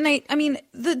Heather, Nate, I mean,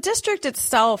 the district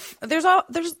itself,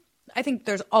 I think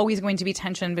there's always going to be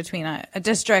tension between a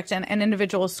district and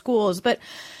individual schools. But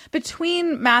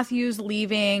between Matthews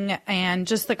leaving and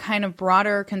just the kind of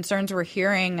broader concerns we're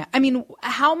hearing, I mean,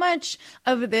 how much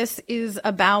of this is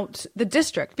about the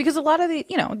district? Because a lot of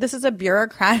this is a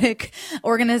bureaucratic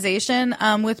organization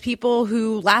with people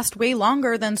who last way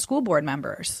longer than school board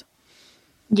members.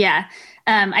 Yeah,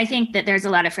 I think that there's a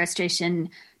lot of frustration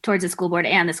towards the school board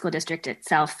and the school district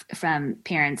itself from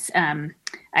parents.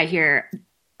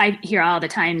 I hear all the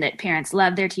time that parents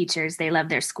love their teachers, they love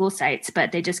their school sites,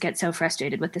 but they just get so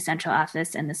frustrated with the central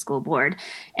office and the school board.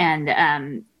 And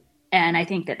I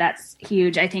think that that's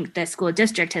huge. I think the school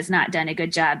district has not done a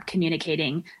good job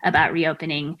communicating about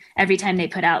reopening. Every time they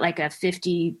put out like a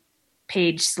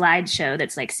 50-page slideshow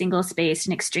that's like single spaced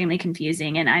and extremely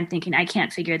confusing. And I'm thinking, I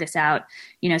can't figure this out.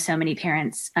 So many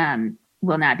parents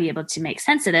will not be able to make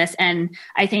sense of this. And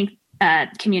I think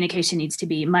communication needs to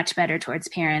be much better towards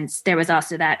parents. There was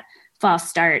also that false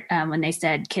start when they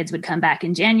said kids would come back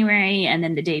in January. And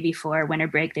then the day before winter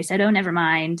break, they said, oh, never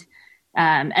mind.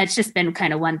 It's just been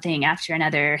kind of one thing after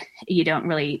another. You don't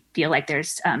really feel like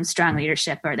there's strong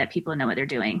leadership or that people know what they're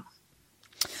doing.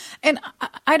 And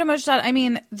Ida Mojadad, I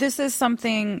mean, this is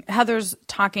something Heather's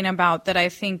talking about that I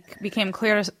think became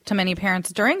clear to many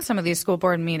parents during some of these school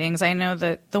board meetings. I know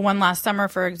that the one last summer,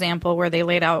 for example, where they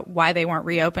laid out why they weren't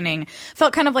reopening,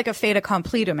 felt kind of like a fait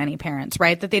accompli to many parents,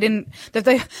 right? That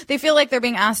they feel like they're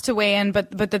being asked to weigh in,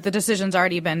 but that the decision's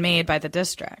already been made by the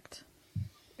district.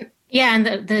 Yeah,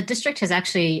 and the district has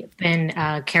actually been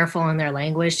careful in their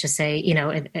language to say,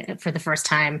 for the first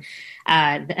time,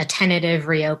 a tentative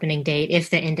reopening date if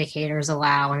the indicators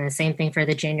allow, and the same thing for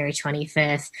the January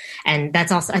 25th. And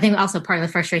that's also, I think, also part of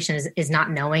the frustration is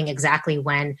not knowing exactly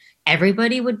when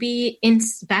everybody would be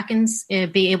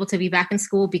be able to be back in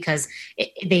school, because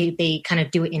they kind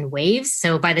of do it in waves.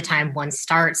 So by the time one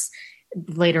starts,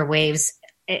 later waves,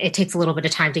 it takes a little bit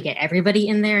of time to get everybody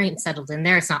in there and settled in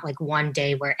there. It's not like one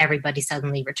day where everybody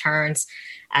suddenly returns.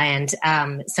 And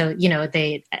so,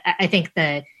 I think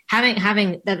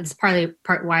having that's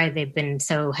part why they've been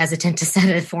so hesitant to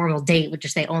set a formal date,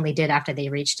 which they only did after they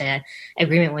reached an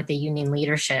agreement with the union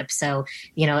leadership. So,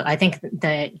 I think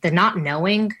the not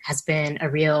knowing has been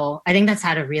I think that's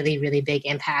had a really, really big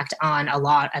impact on a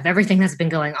lot of everything that's been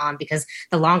going on, because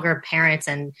the longer parents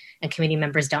and committee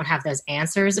members don't have those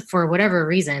answers for whatever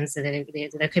reasons,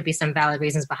 there could be some valid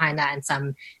reasons behind that and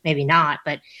some maybe not,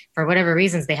 but for whatever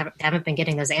reasons, they haven't been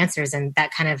getting those answers. And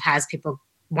that kind of has people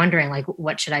wondering, like,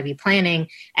 what should I be planning?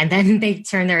 And then they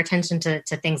turn their attention to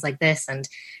things like this and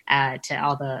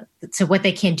to what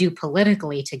they can do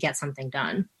politically to get something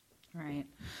done. Right.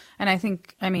 And I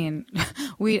think, I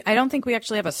don't think we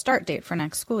actually have a start date for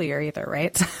next school year either,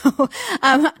 right? So,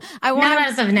 not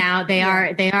as of now.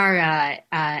 There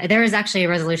is actually a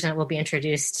resolution that will be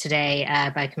introduced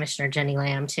today by Commissioner Jenny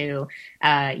Lamb to,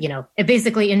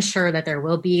 basically ensure that there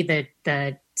will be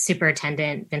the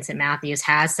Superintendent Vincent Matthews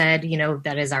has said,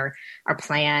 that is our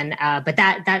plan. But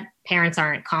that parents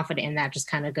aren't confident in that just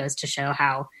kind of goes to show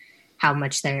how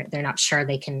much they're not sure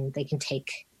they can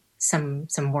take some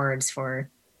words for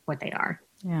what they are.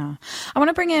 Yeah. I want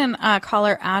to bring in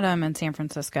caller Adam in San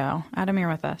Francisco. Adam, you're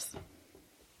with us.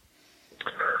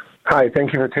 Hi,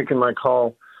 thank you for taking my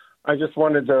call. I just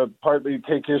wanted to partly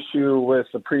take issue with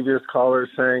the previous caller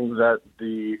saying that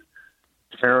the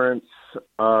parents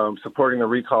supporting the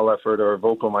recall effort are a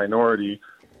vocal minority.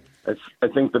 I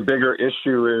think the bigger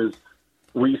issue is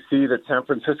we see that San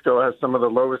Francisco has some of the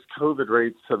lowest COVID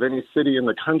rates of any city in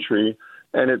the country,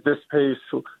 and at this pace,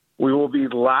 we will be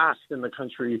last in the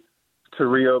country to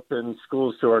reopen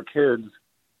schools to our kids,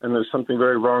 and there's something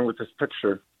very wrong with this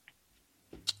picture.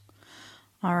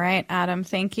 All right, Adam,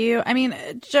 thank you. I mean,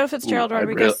 Joe Fitzgerald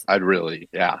Rodriguez. I really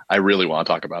want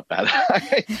to talk about that.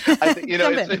 I think,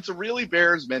 it really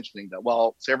bears mentioning that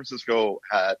while San Francisco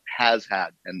has had,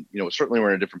 and, certainly we're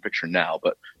in a different picture now,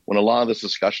 but when a lot of this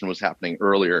discussion was happening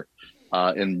earlier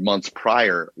in months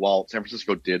prior, while San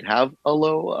Francisco did have a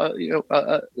low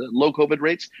COVID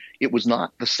rates, it was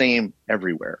not the same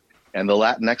everywhere. And the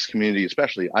Latinx community,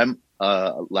 especially, I'm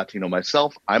Latino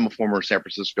myself. I'm a former San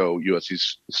Francisco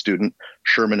USC student,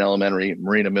 Sherman Elementary,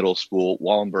 Marina Middle School,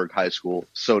 Wallenberg High School,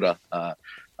 SOTA,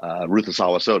 Ruth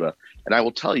Asawa SOTA. And I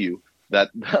will tell you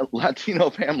that Latino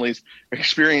families are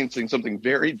experiencing something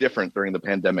very different during the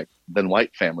pandemic than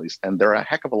white families. And there are a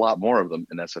heck of a lot more of them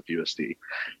in SFUSD.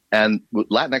 And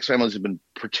Latinx families have been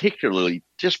particularly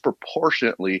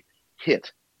disproportionately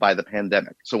hit by the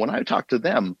pandemic. So when I talk to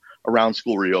them around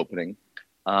school reopening,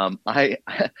 I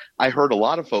heard a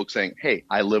lot of folks saying, hey,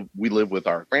 we live with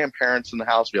our grandparents in the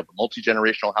house. We have a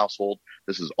multi-generational household.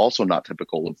 This is also not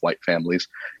typical of white families.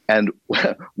 And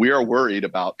we are worried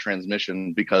about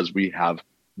transmission because we have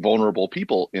vulnerable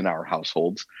people in our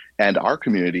households, and our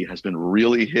community has been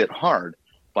really hit hard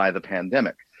by the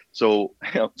pandemic. So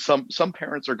some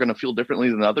parents are going to feel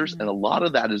differently than others, and a lot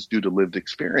of that is due to lived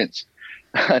experience.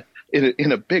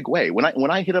 In a big way. When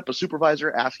I hit up a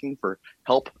supervisor asking for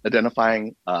help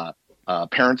identifying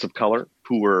parents of color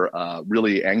who were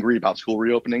really angry about school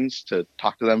reopenings to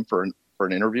talk to them for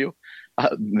an interview,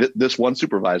 this one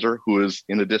supervisor who is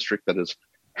in a district that is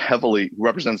who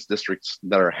represents districts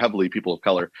that are heavily people of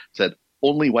color, said,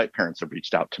 only white parents have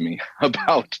reached out to me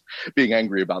about being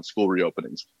angry about school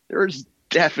reopenings. There is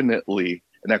definitely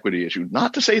an equity issue.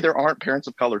 Not to say there aren't parents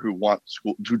of color who want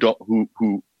school,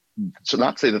 so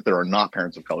not to say that there are not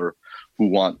parents of color who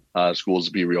want schools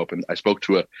to be reopened. I spoke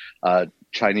to a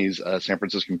Chinese San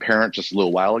Franciscan parent just a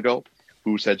little while ago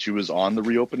who said she was on the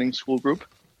reopening school group.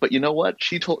 But you know what?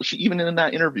 She even in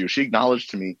that interview, she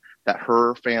acknowledged to me that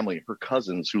her family, her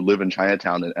cousins who live in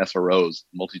Chinatown in SROs,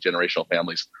 multi-generational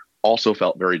families, also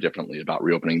felt very differently about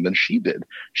reopening than she did.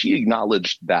 She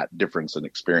acknowledged that difference in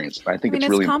experience. And I think it's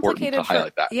really important to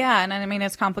highlight that. Yeah. And I mean,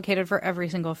 it's complicated for every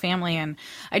single family. And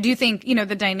I do think,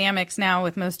 the dynamics now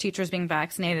with most teachers being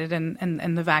vaccinated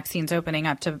and the vaccines opening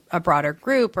up to a broader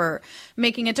group or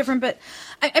making it different. But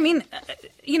I mean,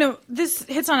 this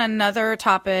hits on another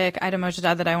topic, Ida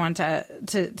Mojadad, that I want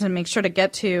to make sure to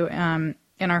get to,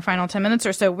 in our final 10 minutes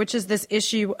or so, which is this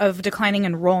issue of declining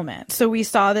enrollment. So we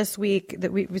saw this week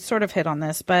that we sort of hit on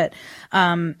this, but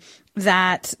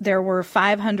that there were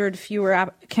 500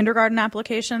 fewer kindergarten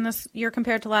applications this year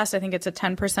compared to last. I think it's a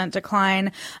 10%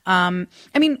 decline. I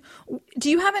mean,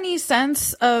 do you have any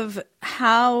sense of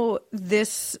how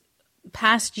this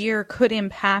past year could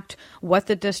impact what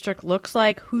the district looks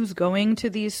like, who's going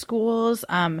to these schools?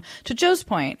 To Joe's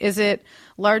point, is it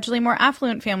largely more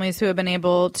affluent families who have been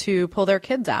able to pull their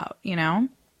kids out,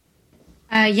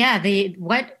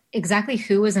 What exactly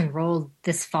who is enrolled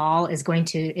this fall is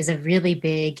a really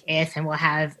big if, and will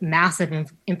have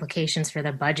massive implications for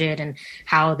the budget and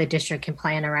how the district can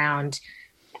plan around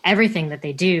everything that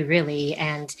they do, really.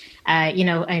 And,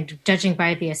 and judging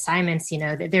by the assignments,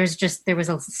 there was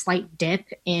a slight dip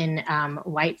in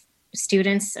white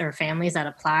students or families that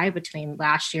apply between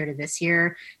last year to this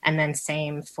year. And then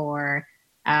same for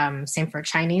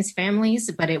Chinese families,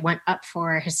 but it went up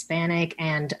for Hispanic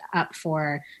and up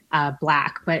for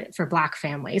Black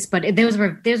families. But those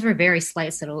were very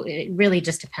slight. So it really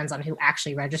just depends on who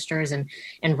actually registers and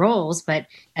enrolls. But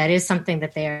that is something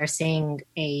that they are seeing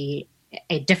a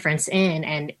difference in.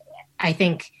 And I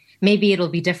think maybe it'll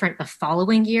be different the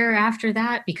following year after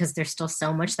that, because there's still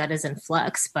so much that is in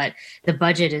flux, but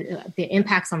the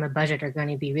impacts on the budget are going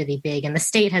to be really big. And the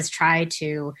state has tried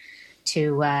to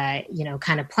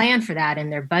kind of plan for that in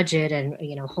their budget and,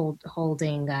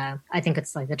 holding, I think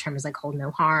it's like the term is like hold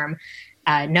no harm,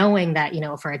 knowing that,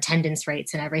 for attendance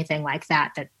rates and everything like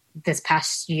that this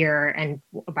past year, and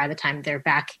by the time they're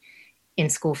back in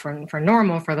school for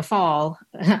normal for the fall,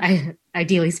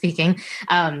 ideally speaking,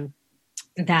 having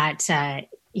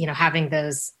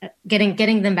those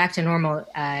getting them back to normal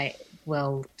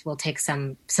will take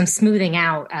some smoothing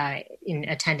out in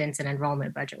attendance and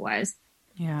enrollment budget wise.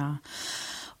 Yeah.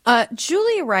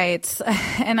 Julie writes,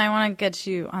 and I want to get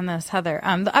you on this, Heather.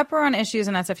 The uproar on issues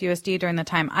in SFUSD during the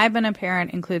time I've been a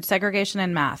parent includes segregation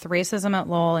in math, racism at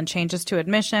Lowell and changes to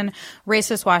admission,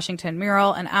 racist Washington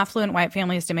mural, and affluent white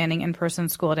families demanding in-person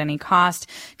school at any cost.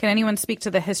 Can anyone speak to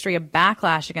the history of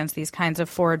backlash against these kinds of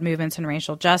forward movements in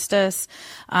racial justice?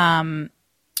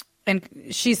 And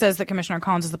she says that Commissioner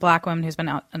Collins is the Black woman who's been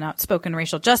an outspoken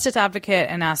racial justice advocate,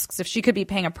 and asks if she could be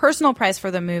paying a personal price for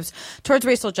the moves towards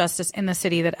racial justice in the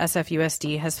city that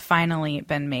SFUSD has finally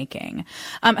been making.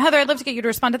 Heather, I'd love to get you to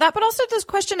respond to that, but also this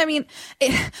question. I mean,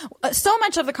 so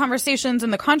much of the conversations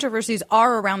and the controversies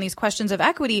are around these questions of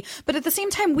equity, but at the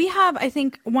same time, we have, I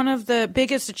think, one of the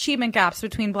biggest achievement gaps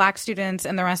between Black students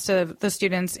and the rest of the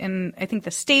students in, I think,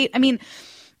 the state. I mean,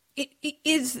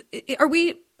 are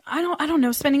we, I don't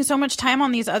know, spending so much time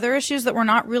on these other issues that we're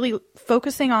not really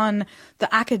focusing on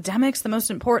the academics, the most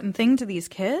important thing to these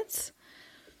kids?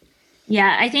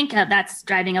 Yeah, I think that's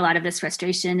driving a lot of this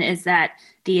frustration, is that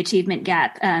the achievement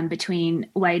gap between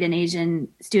white and Asian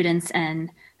students and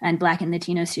Black and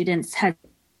Latino students has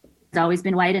always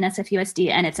been wide in SFUSD,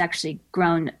 and it's actually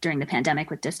grown during the pandemic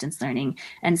with distance learning.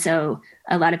 And so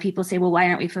a lot of people say, well, why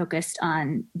aren't we focused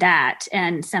on that?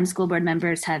 And some school board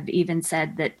members have even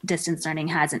said that distance learning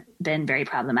hasn't been very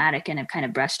problematic and have kind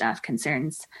of brushed off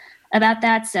concerns about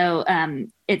that. So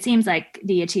it seems like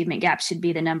the achievement gap should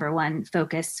be the number one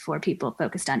focus for people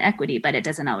focused on equity, but it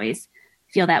doesn't always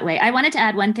feel that way. I wanted to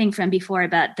add one thing from before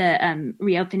about the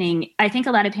reopening. I think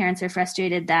a lot of parents are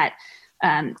frustrated that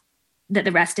that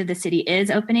the rest of the city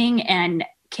is opening and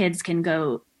kids can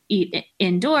go eat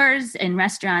indoors in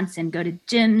restaurants and go to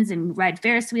gyms and ride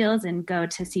Ferris wheels and go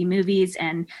to see movies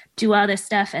and do all this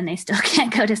stuff, and they still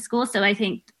can't go to school. So I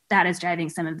think that is driving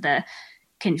some of the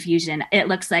confusion. It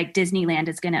looks like Disneyland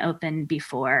is going to open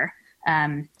before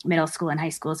middle school and high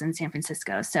schools in San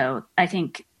Francisco. So I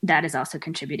think that is also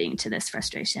contributing to this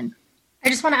frustration. I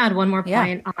just want to add one more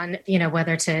point on,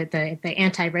 whether to the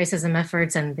anti-racism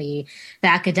efforts and the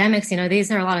academics.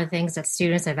 These are a lot of things that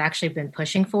students have actually been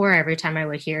pushing for. Every time I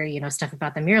would hear, stuff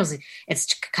about the murals,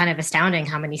 it's kind of astounding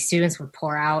how many students would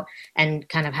pour out and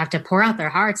kind of have to pour out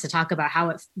their hearts to talk about how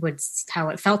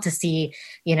it felt to see,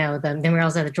 the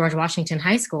murals at the George Washington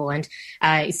High School. And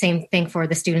same thing for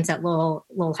the students at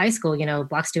Lowell High School.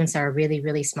 Black students are a really,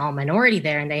 really small minority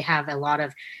there, and they have a lot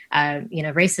of,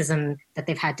 racism that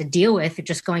they've had to deal with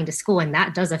just going to school, and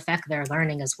that does affect their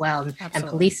learning as well. Absolutely. And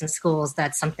police in schools,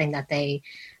 that's something that they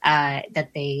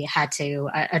had to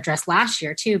address last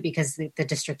year too, because the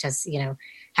district has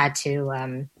had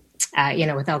to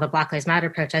with all the Black Lives Matter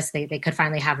protests, they could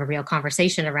finally have a real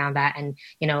conversation around that. And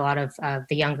a lot of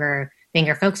the younger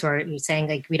folks were saying,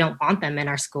 like, we don't want them in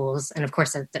our schools. And of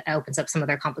course, it opens up some of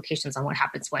their complications on what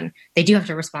happens when they do have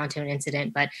to respond to an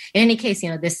incident. But in any case,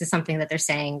 this is something that they're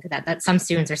saying that some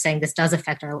students are saying this does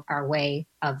affect our way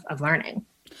of learning.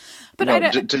 But go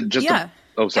ahead.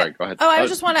 I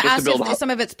just want to ask if some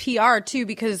of it's PR too,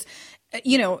 because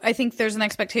I think there's an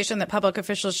expectation that public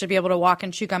officials should be able to walk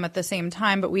and chew gum at the same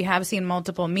time, but we have seen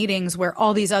multiple meetings where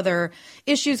all these other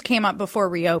issues came up before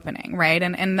reopening, right?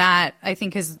 And that, I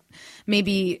think, has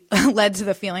maybe led to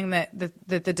the feeling that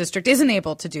the district isn't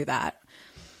able to do that.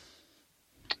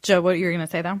 Joe, what you're going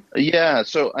to say, though? Yeah,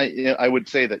 so I would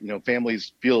say that,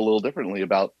 families feel a little differently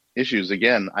about issues.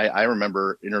 Again, I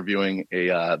remember interviewing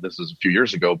this was a few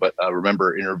years ago, but I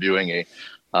remember interviewing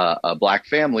a Black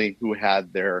family who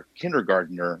had their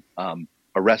kindergartner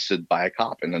arrested by a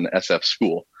cop in an SF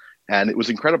school. And it was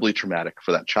incredibly traumatic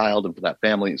for that child and for that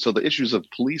family. So the issues of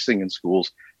policing in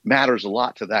schools matters a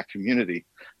lot to that community,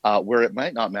 where it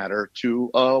might not matter to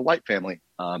a white family,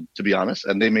 to be honest.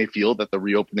 And they may feel that the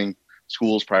reopening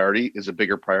schools priority is a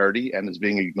bigger priority and is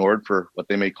being ignored for what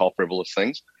they may call frivolous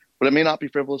things. But it may not be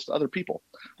frivolous to other people.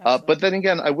 But then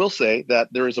again, I will say that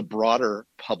there is a broader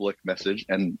public message.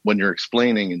 And when you're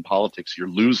explaining in politics, you're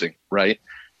losing, right?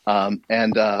 And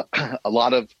a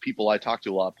lot of people I talk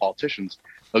to, a lot of politicians,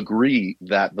 agree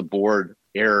that the board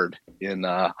erred in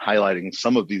highlighting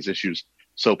some of these issues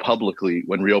so publicly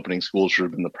when reopening schools should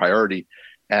have been the priority,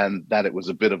 and that it was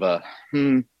a bit of a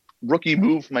rookie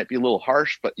move, might be a little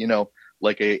harsh, but,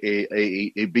 like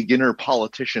a beginner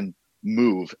politician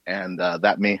move, and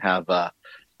that may have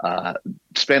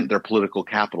spent their political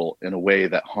capital in a way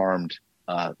that harmed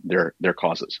their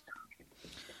causes.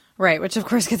 Right, which of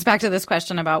course gets back to this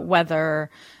question about whether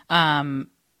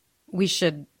we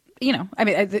should,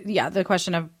 the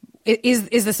question of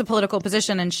is this a political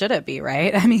position and should it be,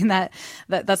 right? I mean,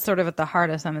 that's sort of at the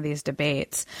heart of some of these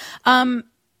debates.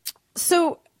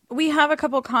 So we have a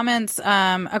couple comments,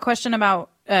 a question about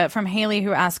from Haley,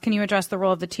 who asked, can you address the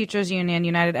role of the Teachers Union,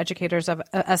 United Educators of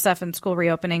SF in school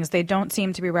reopenings? They don't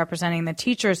seem to be representing the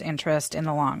teachers' interest in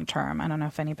the long term. I don't know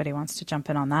if anybody wants to jump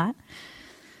in on that.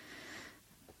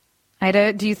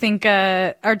 Ida, do you think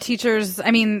our teachers,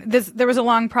 there was a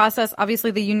long process.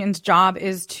 Obviously, the union's job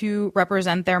is to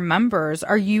represent their members.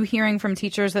 Are you hearing from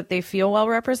teachers that they feel well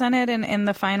represented in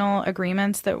the final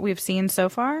agreements that we've seen so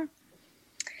far?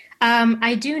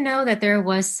 I do know that there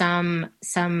was some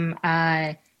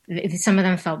of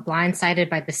them felt blindsided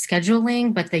by the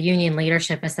scheduling, but the union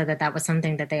leadership has said that was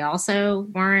something that they also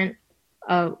weren't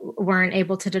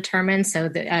able to determine. So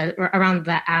around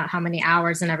how many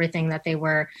hours and everything that they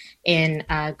were in,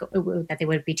 that they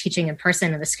would be teaching in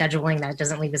person, and the scheduling that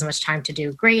doesn't leave as much time to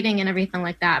do grading and everything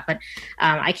like that. But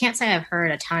I can't say I've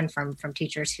heard a ton from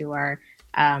teachers who are.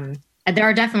 There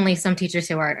are definitely some teachers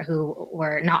who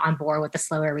were not on board with the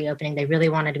slower reopening. They really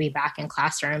wanted to be back in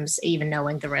classrooms, even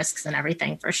knowing the risks and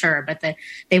everything, for sure. But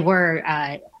they were,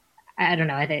 I don't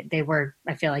know, they were,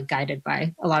 I feel like, guided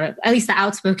by a lot of, at least the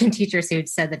outspoken teachers who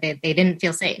said that they didn't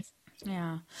feel safe.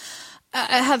 Yeah.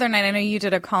 Heather Knight, I know you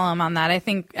did a column on that. I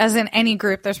think, as in any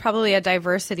group, there's probably a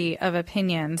diversity of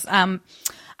opinions. I want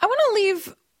to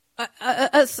leave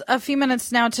a few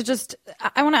minutes now to just,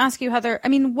 I want to ask you, Heather, I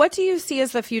mean, what do you see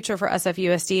as the future for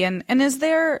SFUSD? And is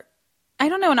there, I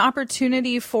don't know, an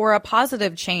opportunity for a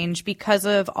positive change because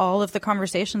of all of the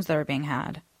conversations that are being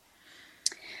had?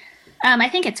 I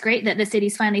think it's great that the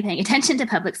city's finally paying attention to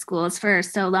public schools. For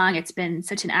so long, it's been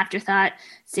such an afterthought.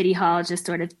 City Hall just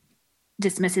sort of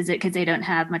dismisses it because they don't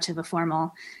have much of a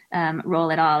formal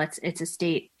role at all. It's a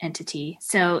state entity.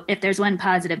 So if there's one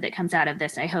positive that comes out of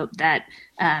this, I hope that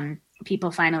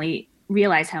people finally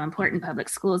realize how important public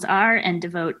schools are and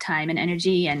devote time and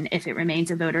energy, and if it remains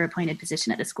a voter-appointed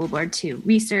position at the school board, to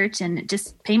research and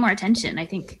just pay more attention. I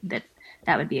think that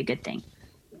would be a good thing.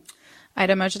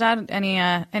 Ida Mojdad,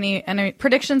 any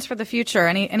predictions for the future?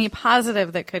 Any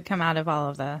positive that could come out of all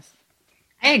of this?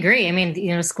 I agree. I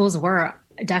mean, schools were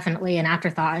definitely an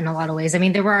afterthought in a lot of ways. I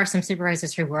mean, there were some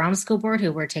supervisors who were on the school board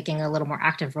who were taking a little more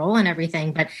active role in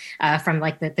everything, but from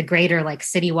like the greater like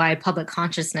citywide public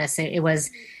consciousness, it was,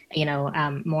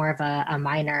 more of a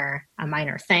minor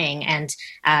thing. And,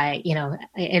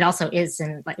 it also is,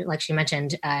 and like she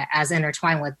mentioned, as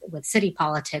intertwined with city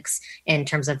politics in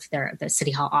terms of the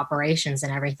city hall operations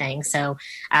and everything. So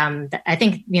I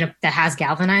think, that has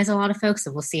galvanized a lot of folks.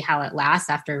 So we'll see how it lasts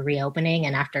after reopening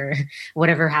and after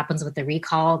whatever happens with the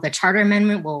recall. The charter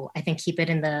amendment will, I think, keep it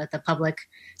in the public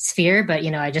sphere. But,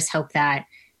 I just hope that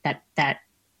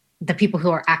the people who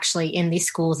are actually in these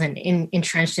schools and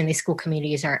entrenched in these school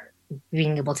communities are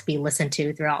being able to be listened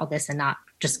to throughout all this, and not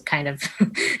just kind of,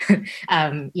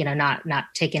 not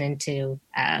taken into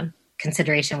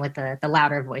consideration with the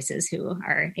louder voices who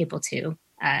are able to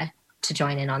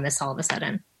join in on this all of a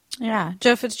sudden. Yeah.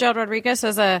 Joe Fitzgerald Rodriguez,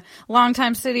 as a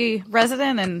longtime city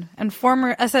resident and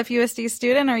former SFUSD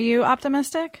student, are you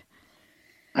optimistic?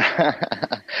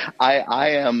 I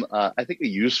am. I think a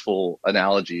useful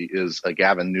analogy is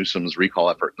Gavin Newsom's recall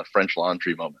effort in the French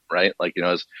Laundry moment, right? Like,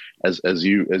 as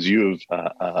you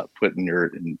have put in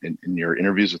your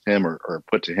interviews with him or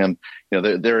put to him,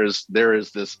 there is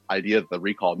this idea that the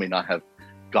recall may not have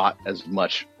got as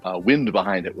much wind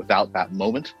behind it without that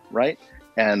moment, right?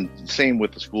 And same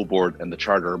with the school board and the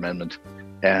charter amendment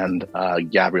and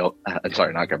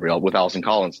with Allison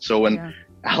Collins. So when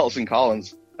Allison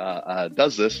Collins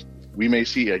does this, we may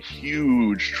see a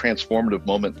huge transformative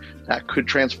moment that could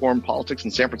transform politics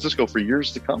in San Francisco for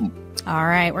years to come. All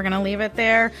right, we're going to leave it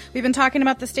there. We've been talking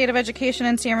about the state of education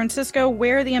in San Francisco,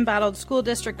 where the embattled school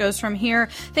district goes from here.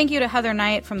 Thank you to Heather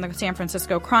Knight from the San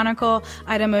Francisco Chronicle,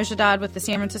 Ida Mojdad with the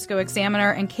San Francisco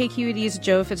Examiner, and KQED's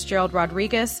Joe Fitzgerald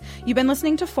Rodriguez. You've been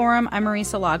listening to Forum. I'm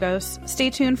Marisa Lagos. Stay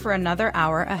tuned for another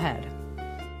hour ahead.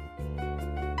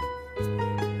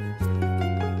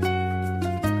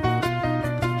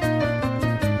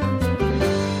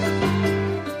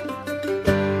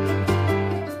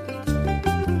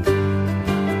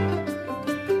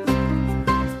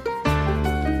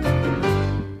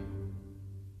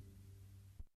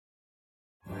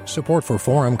 Support for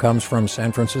Forum comes from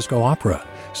San Francisco Opera.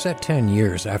 Set 10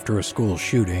 years after a school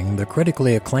shooting, the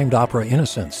critically acclaimed opera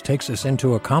Innocence takes us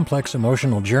into a complex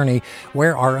emotional journey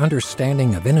where our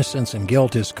understanding of innocence and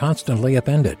guilt is constantly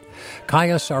upended.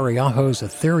 Kaya Sariaho's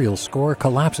ethereal score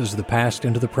collapses the past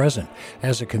into the present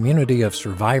as a community of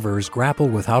survivors grapple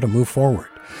with how to move forward.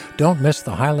 Don't miss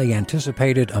the highly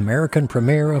anticipated American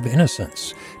premiere of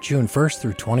Innocence, June 1st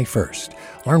through 21st.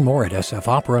 Learn more at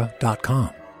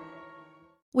sfopera.com.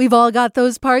 We've all got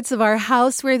those parts of our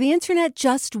house where the internet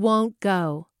just won't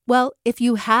go. Well, if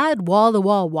you had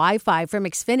wall-to-wall Wi-Fi from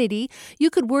Xfinity, you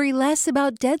could worry less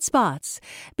about dead spots.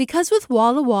 Because with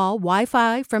wall-to-wall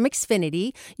Wi-Fi from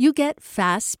Xfinity, you get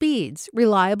fast speeds,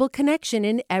 reliable connection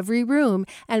in every room,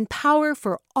 and power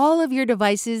for all of your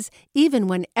devices, even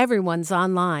when everyone's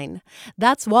online.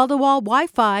 That's wall-to-wall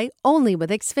Wi-Fi only with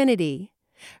Xfinity.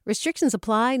 Restrictions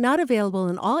apply, not available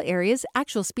in all areas.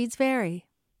 Actual speeds vary.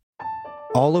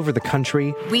 all over the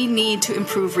country. We need to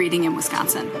improve reading in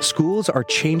Wisconsin. Schools are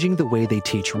changing the way they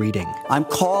teach reading. I'm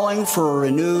calling for a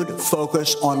renewed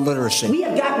focus on literacy. We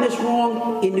have gotten this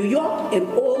wrong in New York and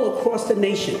all across the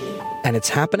nation. And it's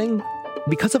happening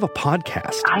because of a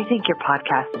podcast. I think your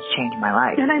podcast has changed my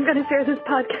life. And I'm going to share this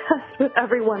podcast with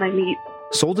everyone I meet.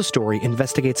 Sold a Story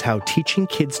investigates how teaching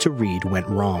kids to read went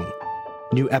wrong.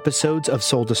 New episodes of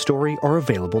Sold a Story are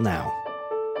available now.